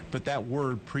 But that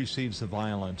word precedes the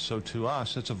violence. So to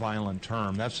us, it's a violent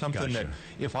term. That's something that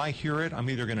if I hear it, I'm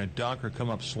either going to duck or come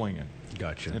up swinging.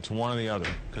 Gotcha. It's one or the other,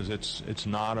 because it's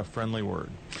not a friendly word.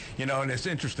 You know, and it's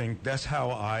interesting. That's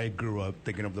how I grew up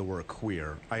thinking of the word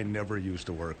queer. I never used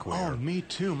the word queer. Oh, me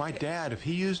too. My dad, if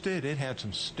he used it, it had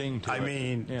some sting to it. I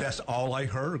mean, that's all I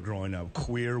heard growing up.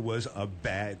 Queer was a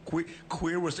bad...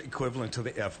 Queer was equivalent to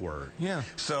the F word. Yeah.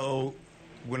 So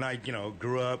when I,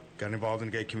 grew up, got involved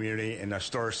in the gay community, and I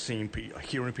started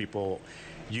hearing people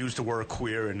use the word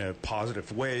queer in a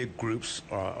positive way. Groups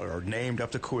are named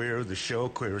after queer. The show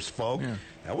Queer as Folk. Yeah.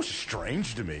 That was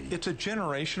strange to me. It's a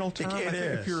generational term. It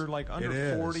is. If you're like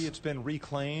under 40, it's been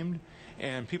reclaimed,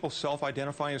 and people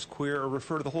self-identify as queer or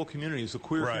refer to the whole community as the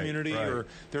queer community, or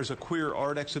there's a queer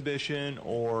art exhibition,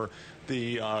 or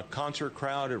the concert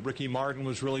crowd at Ricky Martin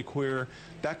was really queer.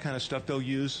 That kind of stuff they'll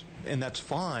use, and that's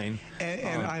fine.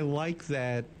 And I like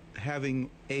that, having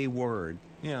a word.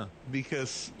 Yeah.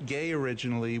 Because gay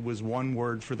originally was one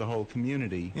word for the whole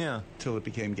community. Yeah. Till it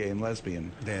became gay and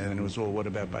lesbian. Then it was, well, what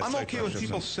about bisexual? I'm okay with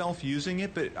people self-using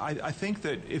it, but I think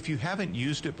that if you haven't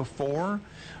used it before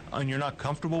and you're not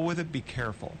comfortable with it, be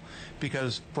careful.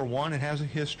 Because, for one, it has a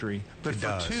history. But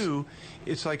for two,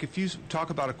 it's like if you talk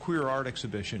about a queer art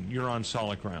exhibition, you're on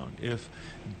solid ground. If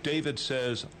David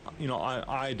says, I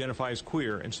identify as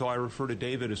queer, and so I refer to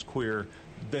David as queer,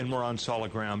 then we're on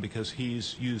solid ground because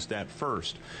he's used that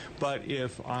first. But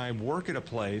if I work at a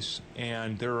place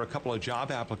and there are a couple of job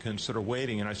applicants that are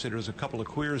waiting, and I said there's a couple of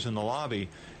queers in the lobby,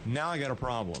 now I got a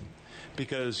problem.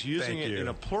 Because using it in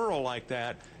a plural like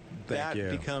that, that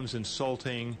becomes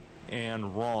insulting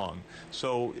and wrong.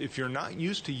 So if you're not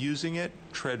used to using it,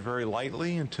 tread very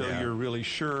lightly until you're really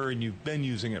sure and you've been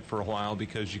using it for a while,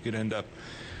 because you could end up...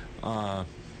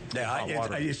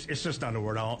 it's just not a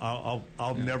word.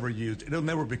 I'll never use. It'll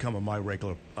never become in my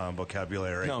regular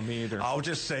vocabulary. No, me either. I'll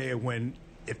just say it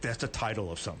if that's the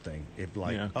title of something. If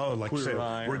like Queer you said,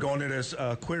 Eye, we're going to this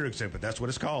queer exhibit. That's what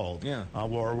it's called. Yeah.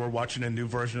 Or we're watching a new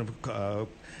version of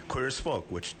Queer as Folk,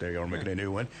 which they are making a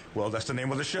new one. Well, that's the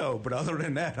name of the show. But other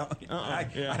than that,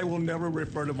 I will never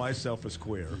refer to myself as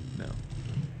queer. No.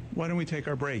 Why don't we take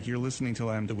our break? You're listening to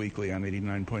Lambda Weekly on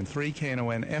 89.3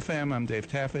 KNON FM. I'm Dave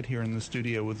Taffet here in the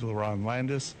studio with LaRon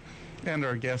Landis. And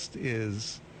our guest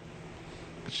is...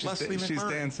 She's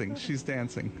dancing. She's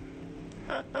dancing.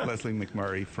 Leslie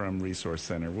McMurray from Resource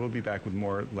Center. We'll be back with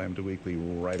more Lambda Weekly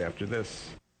right after this.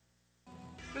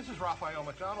 This is Raphael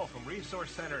McDonald from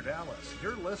Resource Center Dallas.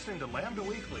 You're listening to Lambda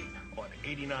Weekly on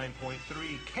 89.3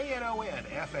 KNON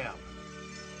FM.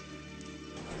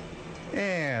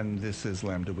 And this is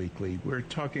Lambda Weekly. We're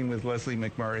talking with Leslie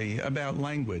McMurray about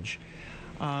language.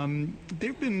 There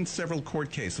have been several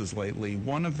court cases lately.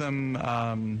 One of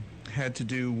them had to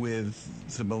do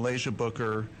with the Malaysia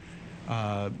Booker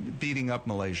beating up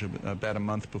Malaysia about a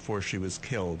month before she was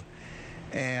killed.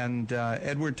 And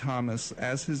Edward Thomas,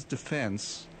 as his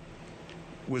defense,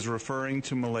 was referring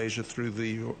to Malaysia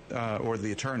through or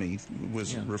the attorney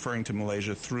was referring to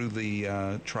Malaysia through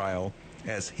the trial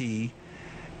as he,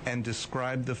 and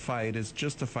described the fight as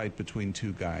just a fight between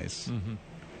two guys. Mm-hmm.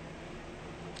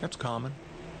 That's common.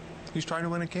 He's trying to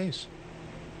win a case.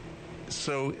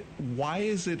 So why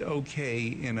is it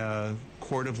okay in a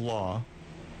court of law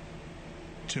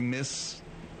to misgender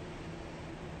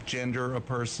a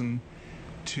person,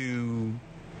 to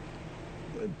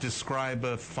describe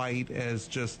a fight as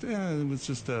just, it was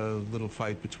just a little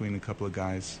fight between a couple of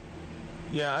guys?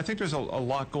 Yeah, I think there's a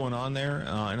lot going on there,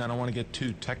 and I don't want to get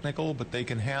too technical, but they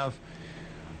can have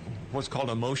what's called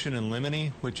a motion in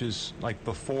limine, which is like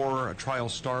before a trial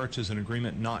starts is an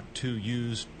agreement not to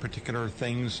use particular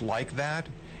things like that,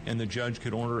 and the judge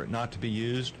could order it not to be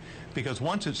used, because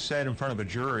once it's said in front of a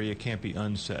jury, it can't be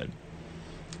unsaid.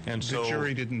 And so the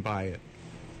jury didn't buy it.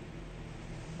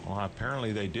 Well,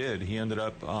 apparently they did. He ended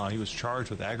up, he was charged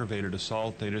with aggravated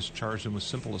assault. They just charged him with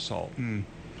simple assault.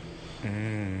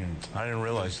 I didn't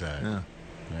realize that.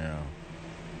 Yeah.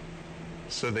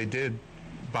 So they did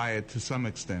buy it to some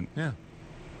extent. Yeah.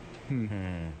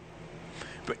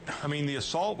 But I mean, the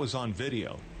assault was on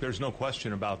video. There's no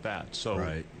question about that. So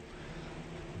right.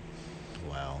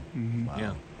 Wow. Mm-hmm. Wow.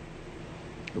 Yeah.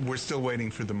 We're still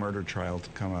waiting for the murder trial to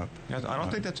come up. Yeah, I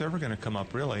don't think that's ever going to come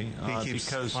up, really. He keeps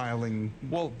because, filing.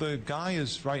 Well, the guy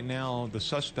is right now, the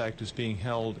suspect is being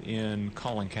held in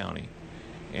Collin County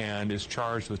and is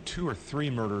charged with 2 or 3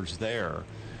 murders there.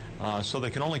 So they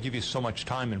can only give you so much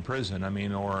time in prison. I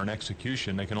mean, or an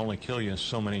execution, they can only kill you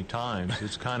so many times.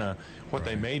 It's kind of what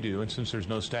they may do. And since there's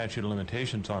no statute of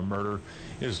limitations on murder,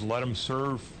 is let him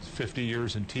serve 50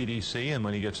 years in TDC, and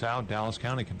when he gets out, Dallas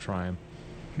County can try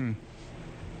him.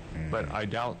 But I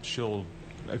doubt she'll,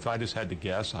 if I just had to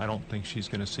guess, I don't think she's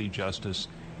going to see justice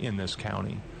in this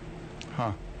county.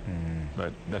 Huh.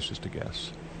 But that's just a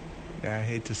guess. Yeah, I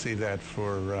hate to see that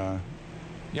for...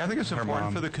 Yeah, I think it's her important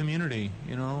mom. for the community,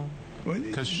 you know,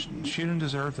 because she didn't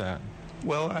deserve that.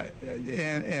 Well,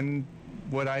 and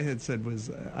what I had said was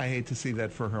I hate to see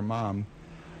that for her mom.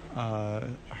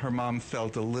 Her mom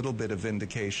felt a little bit of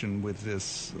vindication with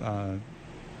this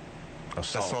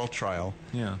assault trial.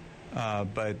 Yeah.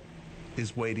 But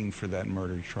is waiting for that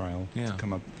murder trial to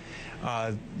come up.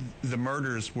 The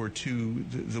murders were 2,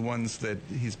 the ones that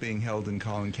he's being held in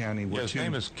Collin County were 2. His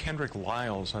name is Kendrick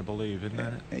Lyles, I believe, isn't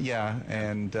that it? Yeah,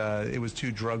 and it was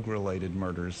 2 drug-related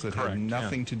murders that had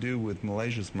nothing to do with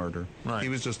Malaysia's murder. Right. He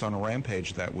was just on a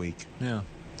rampage that week. Yeah.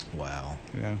 Wow.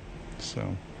 Yeah,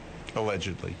 so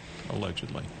allegedly.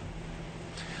 Allegedly.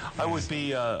 I would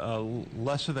be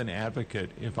less of an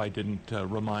advocate if I didn't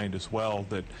remind as well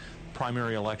that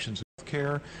primary elections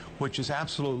care, which is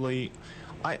absolutely...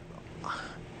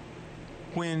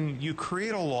 When you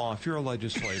create a law, if you're a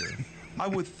legislator, I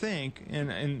would think,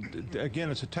 and again,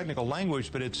 it's a technical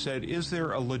language, but it said, is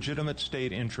there a legitimate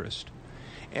state interest?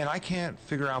 And I can't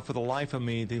figure out for the life of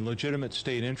me the legitimate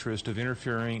state interest of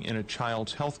interfering in a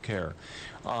child's health care.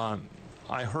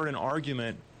 I heard an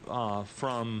argument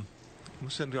from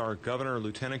our governor or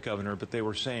lieutenant governor, but they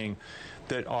were saying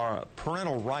that our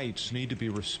parental rights need to be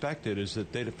respected, is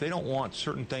that if they don't want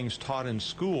certain things taught in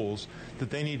schools, that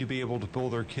they need to be able to pull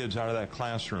their kids out of that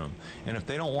classroom. And if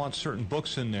they don't want certain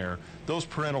books in there, those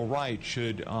parental rights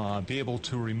should be able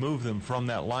to remove them from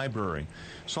that library.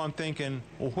 So I'm thinking,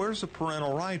 well, where's the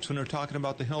parental rights when they're talking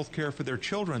about the health care for their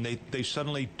children? They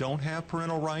suddenly don't have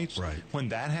parental rights when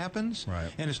that happens? Right.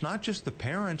 And it's not just the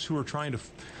parents who are trying to,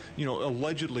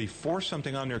 allegedly force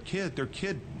something on their kid. Their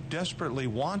kid desperately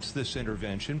wants this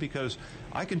intervention because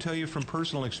I can tell you from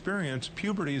personal experience,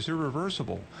 puberty is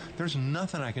irreversible. There's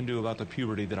nothing I can do about the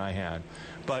puberty that I had.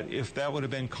 But if that would have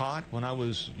been caught when I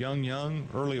was young,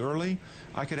 early,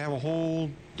 I could have a whole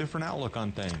different outlook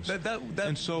on things.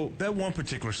 That one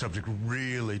particular subject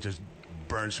really just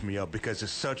burns me up because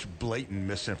it's such blatant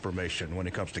misinformation when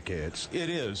it comes to kids. It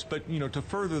is, but to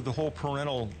further the whole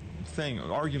parental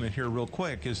argument here real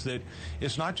quick is that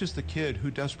it's not just the kid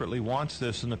who desperately wants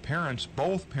this, and the parents,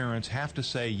 both parents have to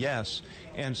say yes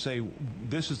and say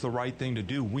this is the right thing to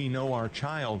do. We know our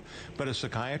child, but a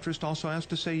psychiatrist also has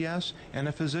to say yes, and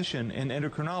a physician and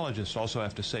endocrinologist also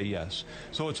have to say yes.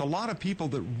 So it's a lot of people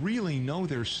that really know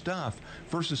their stuff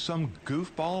versus some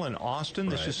goofball in Austin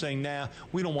that's just saying, nah,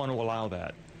 we don't want to allow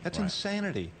that. That's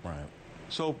insanity. Right.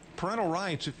 So parental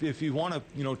rights, if you want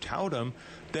to, tout them,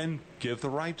 then give the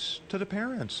rights to the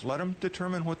parents. Let them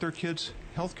determine what their kids'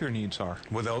 health care needs are.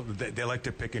 Well, they like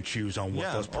to pick and choose on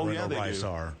what those parental rights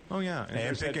are. Oh, yeah.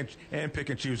 And pick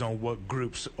and choose on what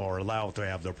groups are allowed to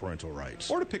have their parental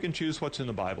rights. Or to pick and choose what's in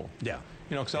the Bible. Yeah.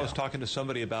 Because I was talking to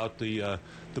somebody about the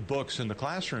books in the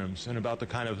classrooms and about the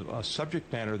kind of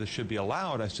subject matter that should be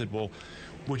allowed. I said, well,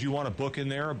 would you want a book in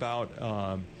there about...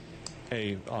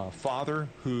 a father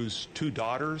whose 2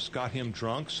 daughters got him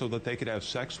drunk so that they could have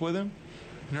sex with him?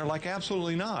 And they're like,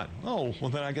 absolutely not. Oh, well,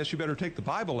 then I guess you better take the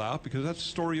Bible out because that's the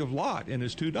story of Lot and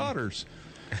his 2 daughters.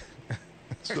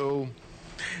 So,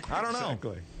 I don't know.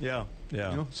 Exactly. Yeah.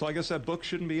 So I guess that book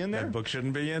shouldn't be in there? That book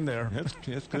shouldn't be in there.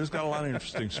 It's got a lot of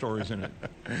interesting stories in it.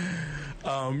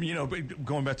 But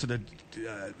going back to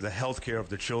the health care of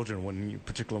the children,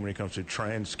 particularly when it comes to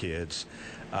trans kids,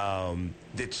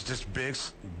 it's just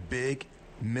big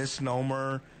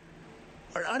misnomer.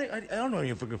 I don't know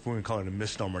if we can call it a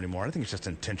misnomer anymore. I think it's just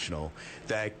intentional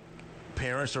that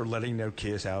parents are letting their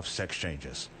kids have sex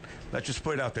changes. Let's just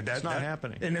put it out there. It's not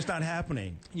happening. And it's not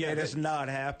happening. Yeah, it is not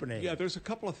happening. Yeah, there's a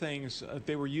couple of things.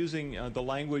 They were using the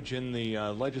language in the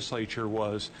legislature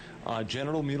was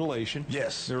genital mutilation.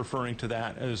 Yes. They're referring to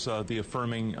that as the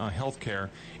affirming health care.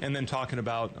 And then talking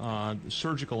about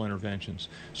surgical interventions.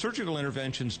 Surgical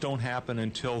interventions don't happen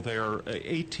until they're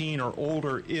 18 or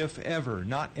older, if ever.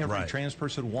 Not every trans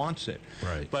person wants it.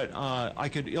 Right. But I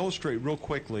could illustrate real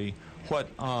quickly what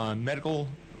medical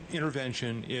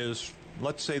intervention is.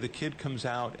 Let's say the kid comes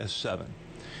out as 7,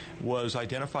 was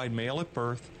identified male at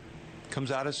birth,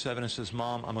 comes out as 7 and says,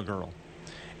 Mom, I'm a girl.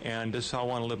 and this is how I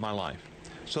want to live my life.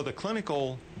 So the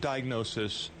clinical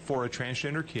diagnosis for a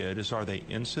transgender kid is, are they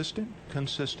insistent,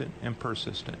 consistent, and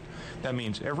persistent? That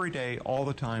means every day, all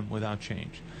the time, without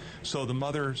change. So the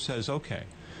mother says, okay,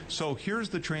 so here's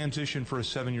the transition for a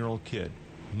 7-year-old kid.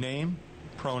 Name,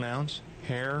 pronouns,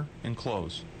 hair, and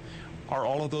clothes. Are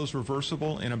all of those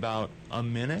reversible in about a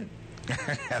minute?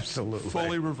 Absolutely.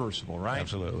 Fully reversible, right?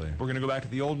 Absolutely. We're going to go back to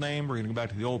the old name, we're going to go back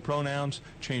to the old pronouns,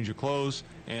 change your clothes,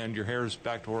 and your hair is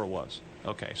back to where it was.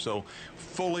 Okay, so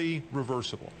fully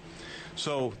reversible.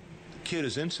 So kid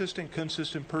is insistent,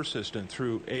 consistent, persistent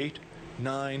through 8,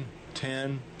 9,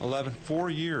 10, 11, 4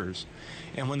 years.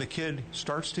 And when the kid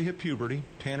starts to hit puberty,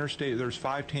 Tanner stage, there's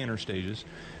 5 Tanner stages.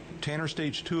 Tanner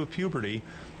stage 2 of puberty,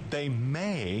 they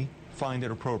may find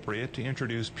it appropriate to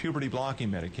introduce puberty blocking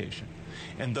medication.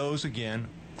 And those, again,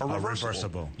 are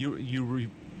reversible. You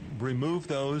remove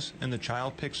those, and the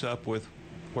child picks up with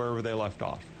wherever they left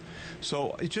off.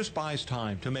 So it just buys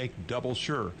time to make double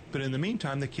sure. But in the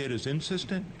meantime, the kid is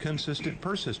insistent, consistent,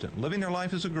 persistent, living their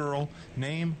life as a girl,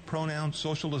 name, pronoun,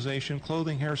 socialization,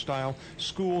 clothing, hairstyle,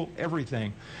 school,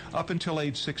 everything, up until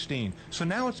age 16. So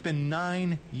now it's been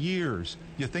 9 years.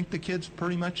 You think the kid's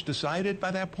pretty much decided by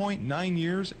that point? 9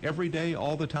 years, every day,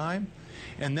 all the time?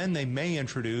 And then they may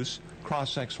introduce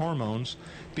cross-sex hormones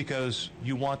because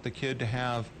you want the kid to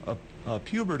have a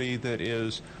puberty that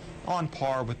is on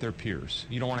par with their peers.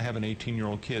 You don't want to have an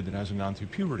 18-year-old kid that hasn't gone through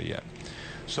puberty yet.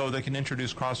 So they can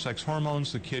introduce cross-sex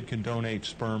hormones. The kid can donate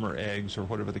sperm or eggs or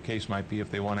whatever the case might be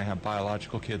if they want to have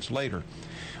biological kids later.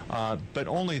 But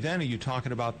only then are you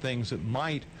talking about things that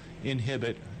might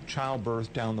inhibit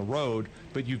childbirth down the road,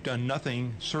 but you've done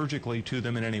nothing surgically to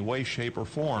them in any way, shape, or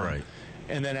form. Right.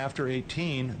 And then after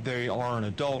 18, they are an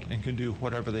adult and can do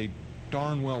whatever they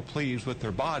darn well please with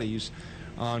their bodies,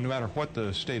 no matter what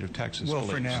the state of Texas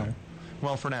believes. For now.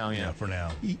 Well, for now, yeah. Yeah, for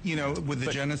now. You know, with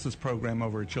the Genesis program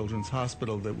over at Children's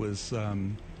Hospital that was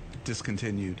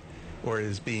discontinued or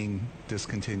is being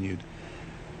discontinued,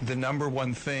 the number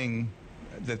one thing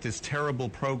that this terrible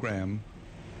program,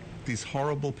 these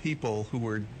horrible people who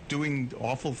were doing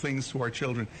awful things to our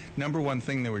children, number one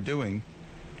thing they were doing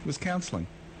was counseling.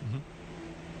 Mm-hmm.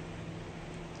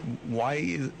 Why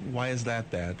is that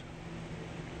bad?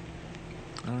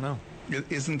 I don't know.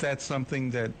 Isn't that something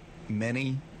that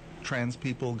many trans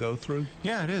people go through?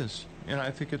 Yeah, it is. And I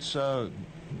think it's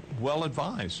well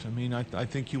advised. I mean, I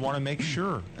think you want to make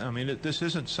sure. I mean, this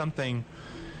isn't something,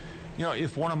 you know,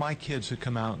 if one of my kids had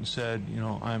come out and said, you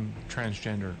know, I'm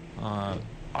transgender,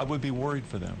 I would be worried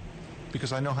for them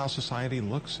because I know how society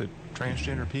looks at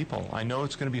transgender people. I know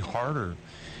it's going to be harder.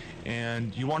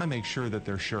 And you want to make sure that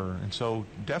they're sure. And so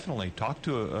definitely talk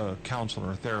to a counselor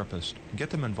or a therapist.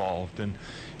 Get them involved and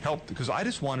help. Because I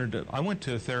went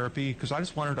to therapy because I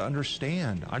just wanted to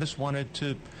understand. I didn't want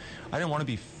to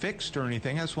be fixed or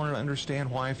anything. I just wanted to understand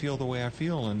why I feel the way I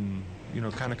feel and, you know,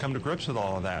 kind of come to grips with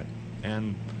all of that.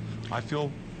 And I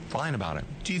feel fine about it.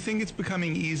 Do you think it's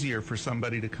becoming easier for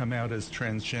somebody to come out as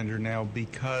transgender now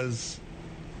because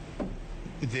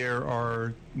there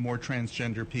are more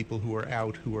transgender people who are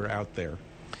out there?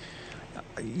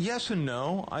 Yes and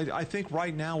no. I think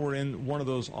right now we're in one of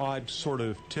those odd sort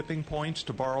of tipping points,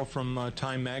 to borrow from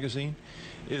Time magazine,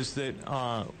 is that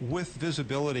with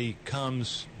visibility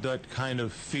comes that kind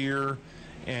of fear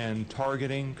and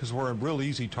targeting, because we're a real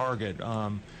easy target.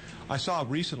 I saw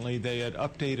recently they had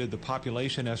updated the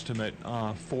population estimate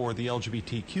for the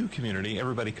LGBTQ community,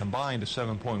 everybody combined, to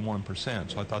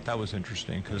 7.1%. So I thought that was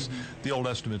interesting because the old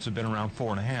estimates have been around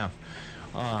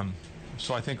 4.5%.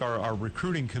 So I think our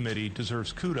recruiting committee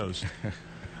deserves kudos.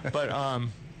 But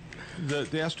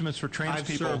the estimates for trans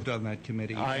people... I've served on that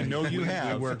committee. I know you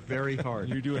have. We work very hard.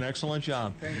 You do an excellent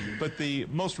job. Thank you. But the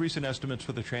most recent estimates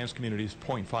for the trans community is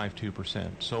 0.52%.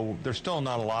 So there's still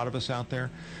not a lot of us out there.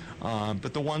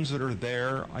 But the ones that are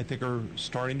there, I think, are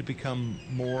starting to become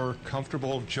more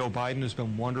comfortable. Joe Biden has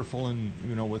been wonderful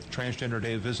with Transgender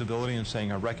Day of Visibility and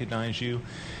saying, I recognize you.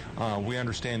 We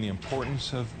understand the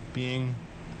importance of being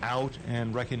out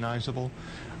and recognizable.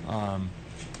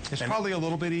 It's probably a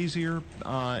little bit easier,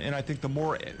 and I think the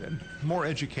more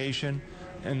education,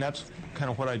 and that's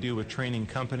kind of what I do with training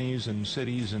companies and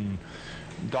cities and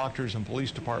doctors and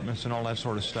police departments and all that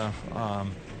sort of stuff.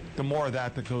 The more of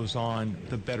that goes on,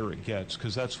 the better it gets,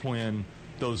 because that's when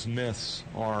those myths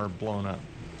are blown up.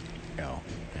 Yeah.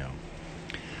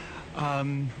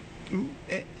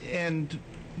 And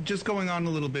just going on a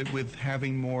little bit with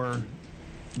having more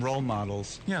role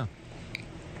models. Yeah.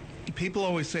 People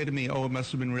always say to me, oh, it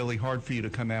must have been really hard for you to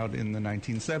come out in the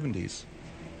 1970s.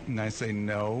 And I say,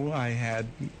 no, I had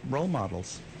role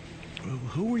models.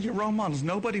 Who were your role models?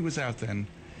 Nobody was out then.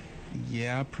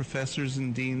 Yeah, professors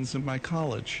and deans of my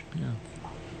college. Yeah.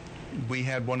 We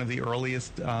had one of the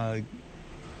earliest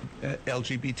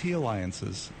LGBT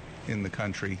alliances in the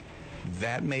country.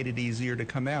 That made it easier to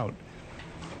come out.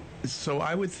 So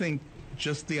I would think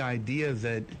just the idea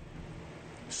that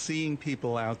seeing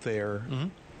people out there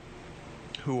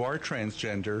who are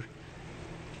transgender,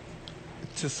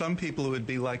 to some people it would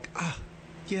be like,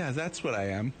 yeah, that's what I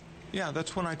am. Yeah,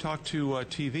 that's when I talk to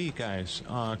TV guys,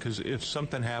 because if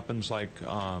something happens, like,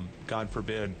 God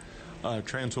forbid, a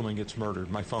trans woman gets murdered,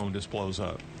 my phone just blows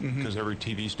up, because every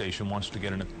TV station wants to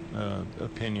get an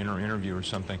opinion or interview or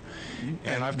something.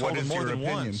 And I've told them more than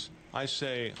once. I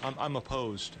say, I'm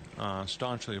opposed,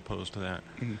 staunchly opposed to that.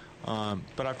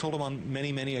 But I've told them on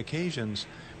many, many occasions,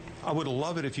 I would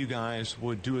love it if you guys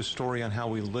would do a story on how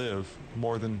we live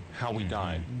more than how we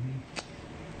died.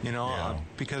 You know,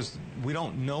 because we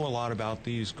don't know a lot about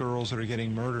these girls that are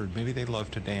getting murdered. Maybe they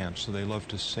love to dance, or they love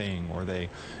to sing, or they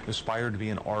aspire to be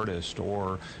an artist,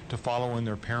 or to follow in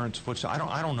their parents' footsteps.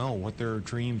 I don't know what their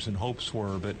dreams and hopes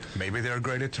were, but maybe they're a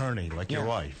great attorney, like your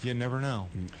wife. You never know.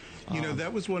 You know,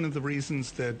 that was one of the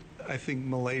reasons that I think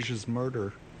Malaysia's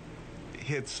murder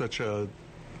hit such a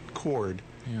chord.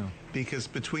 Yeah. Because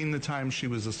between the time she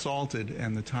was assaulted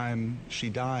and the time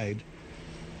she died,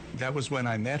 that was when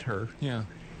I met her. Yeah.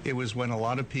 It was when a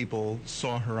lot of people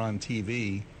saw her on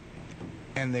TV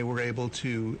and they were able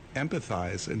to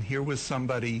empathize. And here was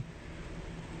somebody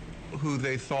who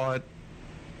they thought,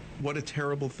 what a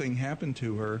terrible thing happened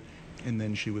to her, and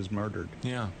then she was murdered.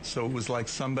 Yeah. So it was like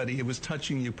somebody, it was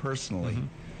touching you personally.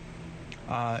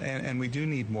 And we do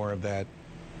need more of that,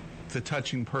 the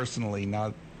touching personally,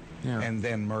 not and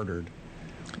then murdered.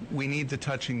 We need the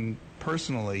touching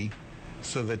personally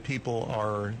so that people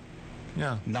are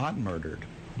not murdered.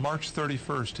 March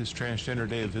 31st is Transgender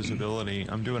Day of Visibility.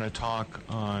 I'm doing a talk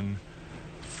on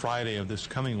Friday of this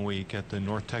coming week at the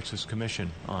North Texas Commission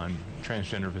on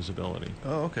Transgender Visibility.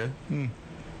 Oh, okay.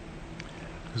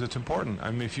 Because it's important.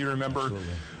 I mean, if you remember,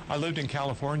 I lived in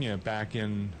California back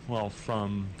in,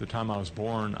 from the time I was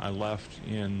born. I left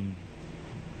in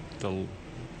the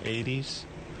 80s.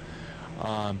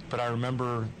 But I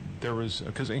remember there was,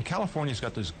 because in California's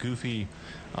got this goofy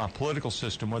political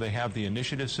system where they have the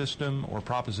initiative system or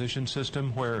proposition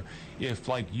system, where if,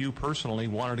 like, you personally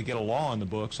wanted to get a law in the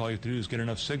books, all you have to do is get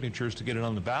enough signatures to get it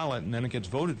on the ballot, and then it gets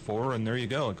voted for, and there you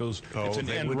go. It goes, it's an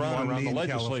end run around the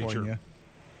legislature. California.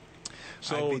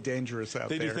 So I'd be dangerous out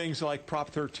they there. do things like Prop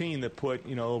 13 that put,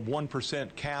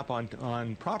 1% cap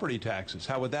on property taxes.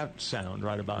 How would that sound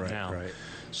right about now? Right.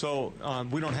 So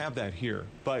we don't have that here.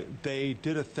 But they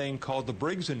did a thing called the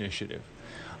Briggs Initiative.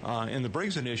 And the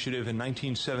Briggs Initiative in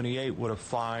 1978 would have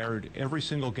fired every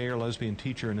single gay or lesbian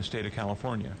teacher in the state of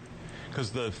California. Because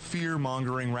the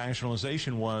fear-mongering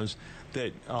rationalization was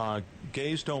that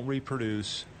gays don't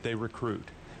reproduce, they recruit.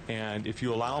 And if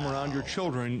you allow them around your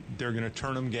children, they're going to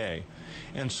turn them gay.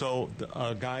 And so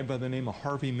a guy by the name of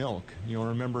Harvey Milk, you'll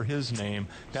remember his name,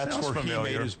 that's Sounds where familiar.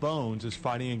 he made his bones, is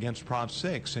fighting against Prop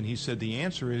 6. And he said the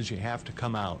answer is you have to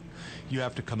come out. You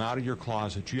have to come out of your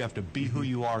closet. You have to be who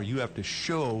you are. You have to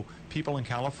show people in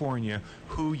California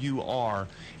who you are,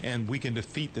 and we can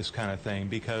defeat this kind of thing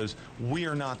because we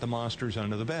are not the monsters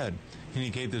under the bed. And he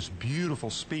gave this beautiful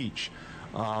speech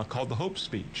called the Hope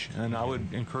Speech, and I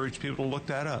would encourage people to look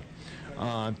that up.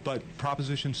 But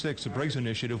Proposition 6, the Briggs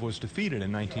Initiative, was defeated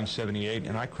in 1978,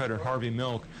 and I credit Harvey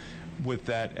Milk with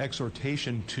that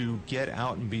exhortation to get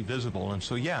out and be visible. And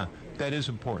so, yeah, that is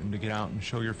important, to get out and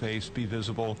show your face, be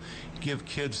visible, give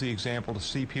kids the example to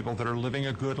see people that are living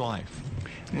a good life.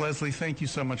 Leslie, thank you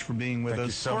so much for being with Thank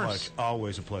us. you so much.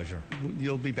 Always a pleasure.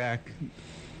 You'll be back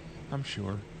I'm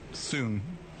sure. soon.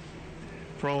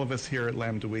 For all of us here at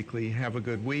Lambda Weekly, have a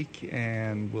good week,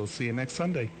 and we'll see you next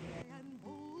Sunday.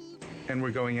 And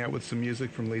we're going out with some music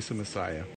from Lisa Messiah.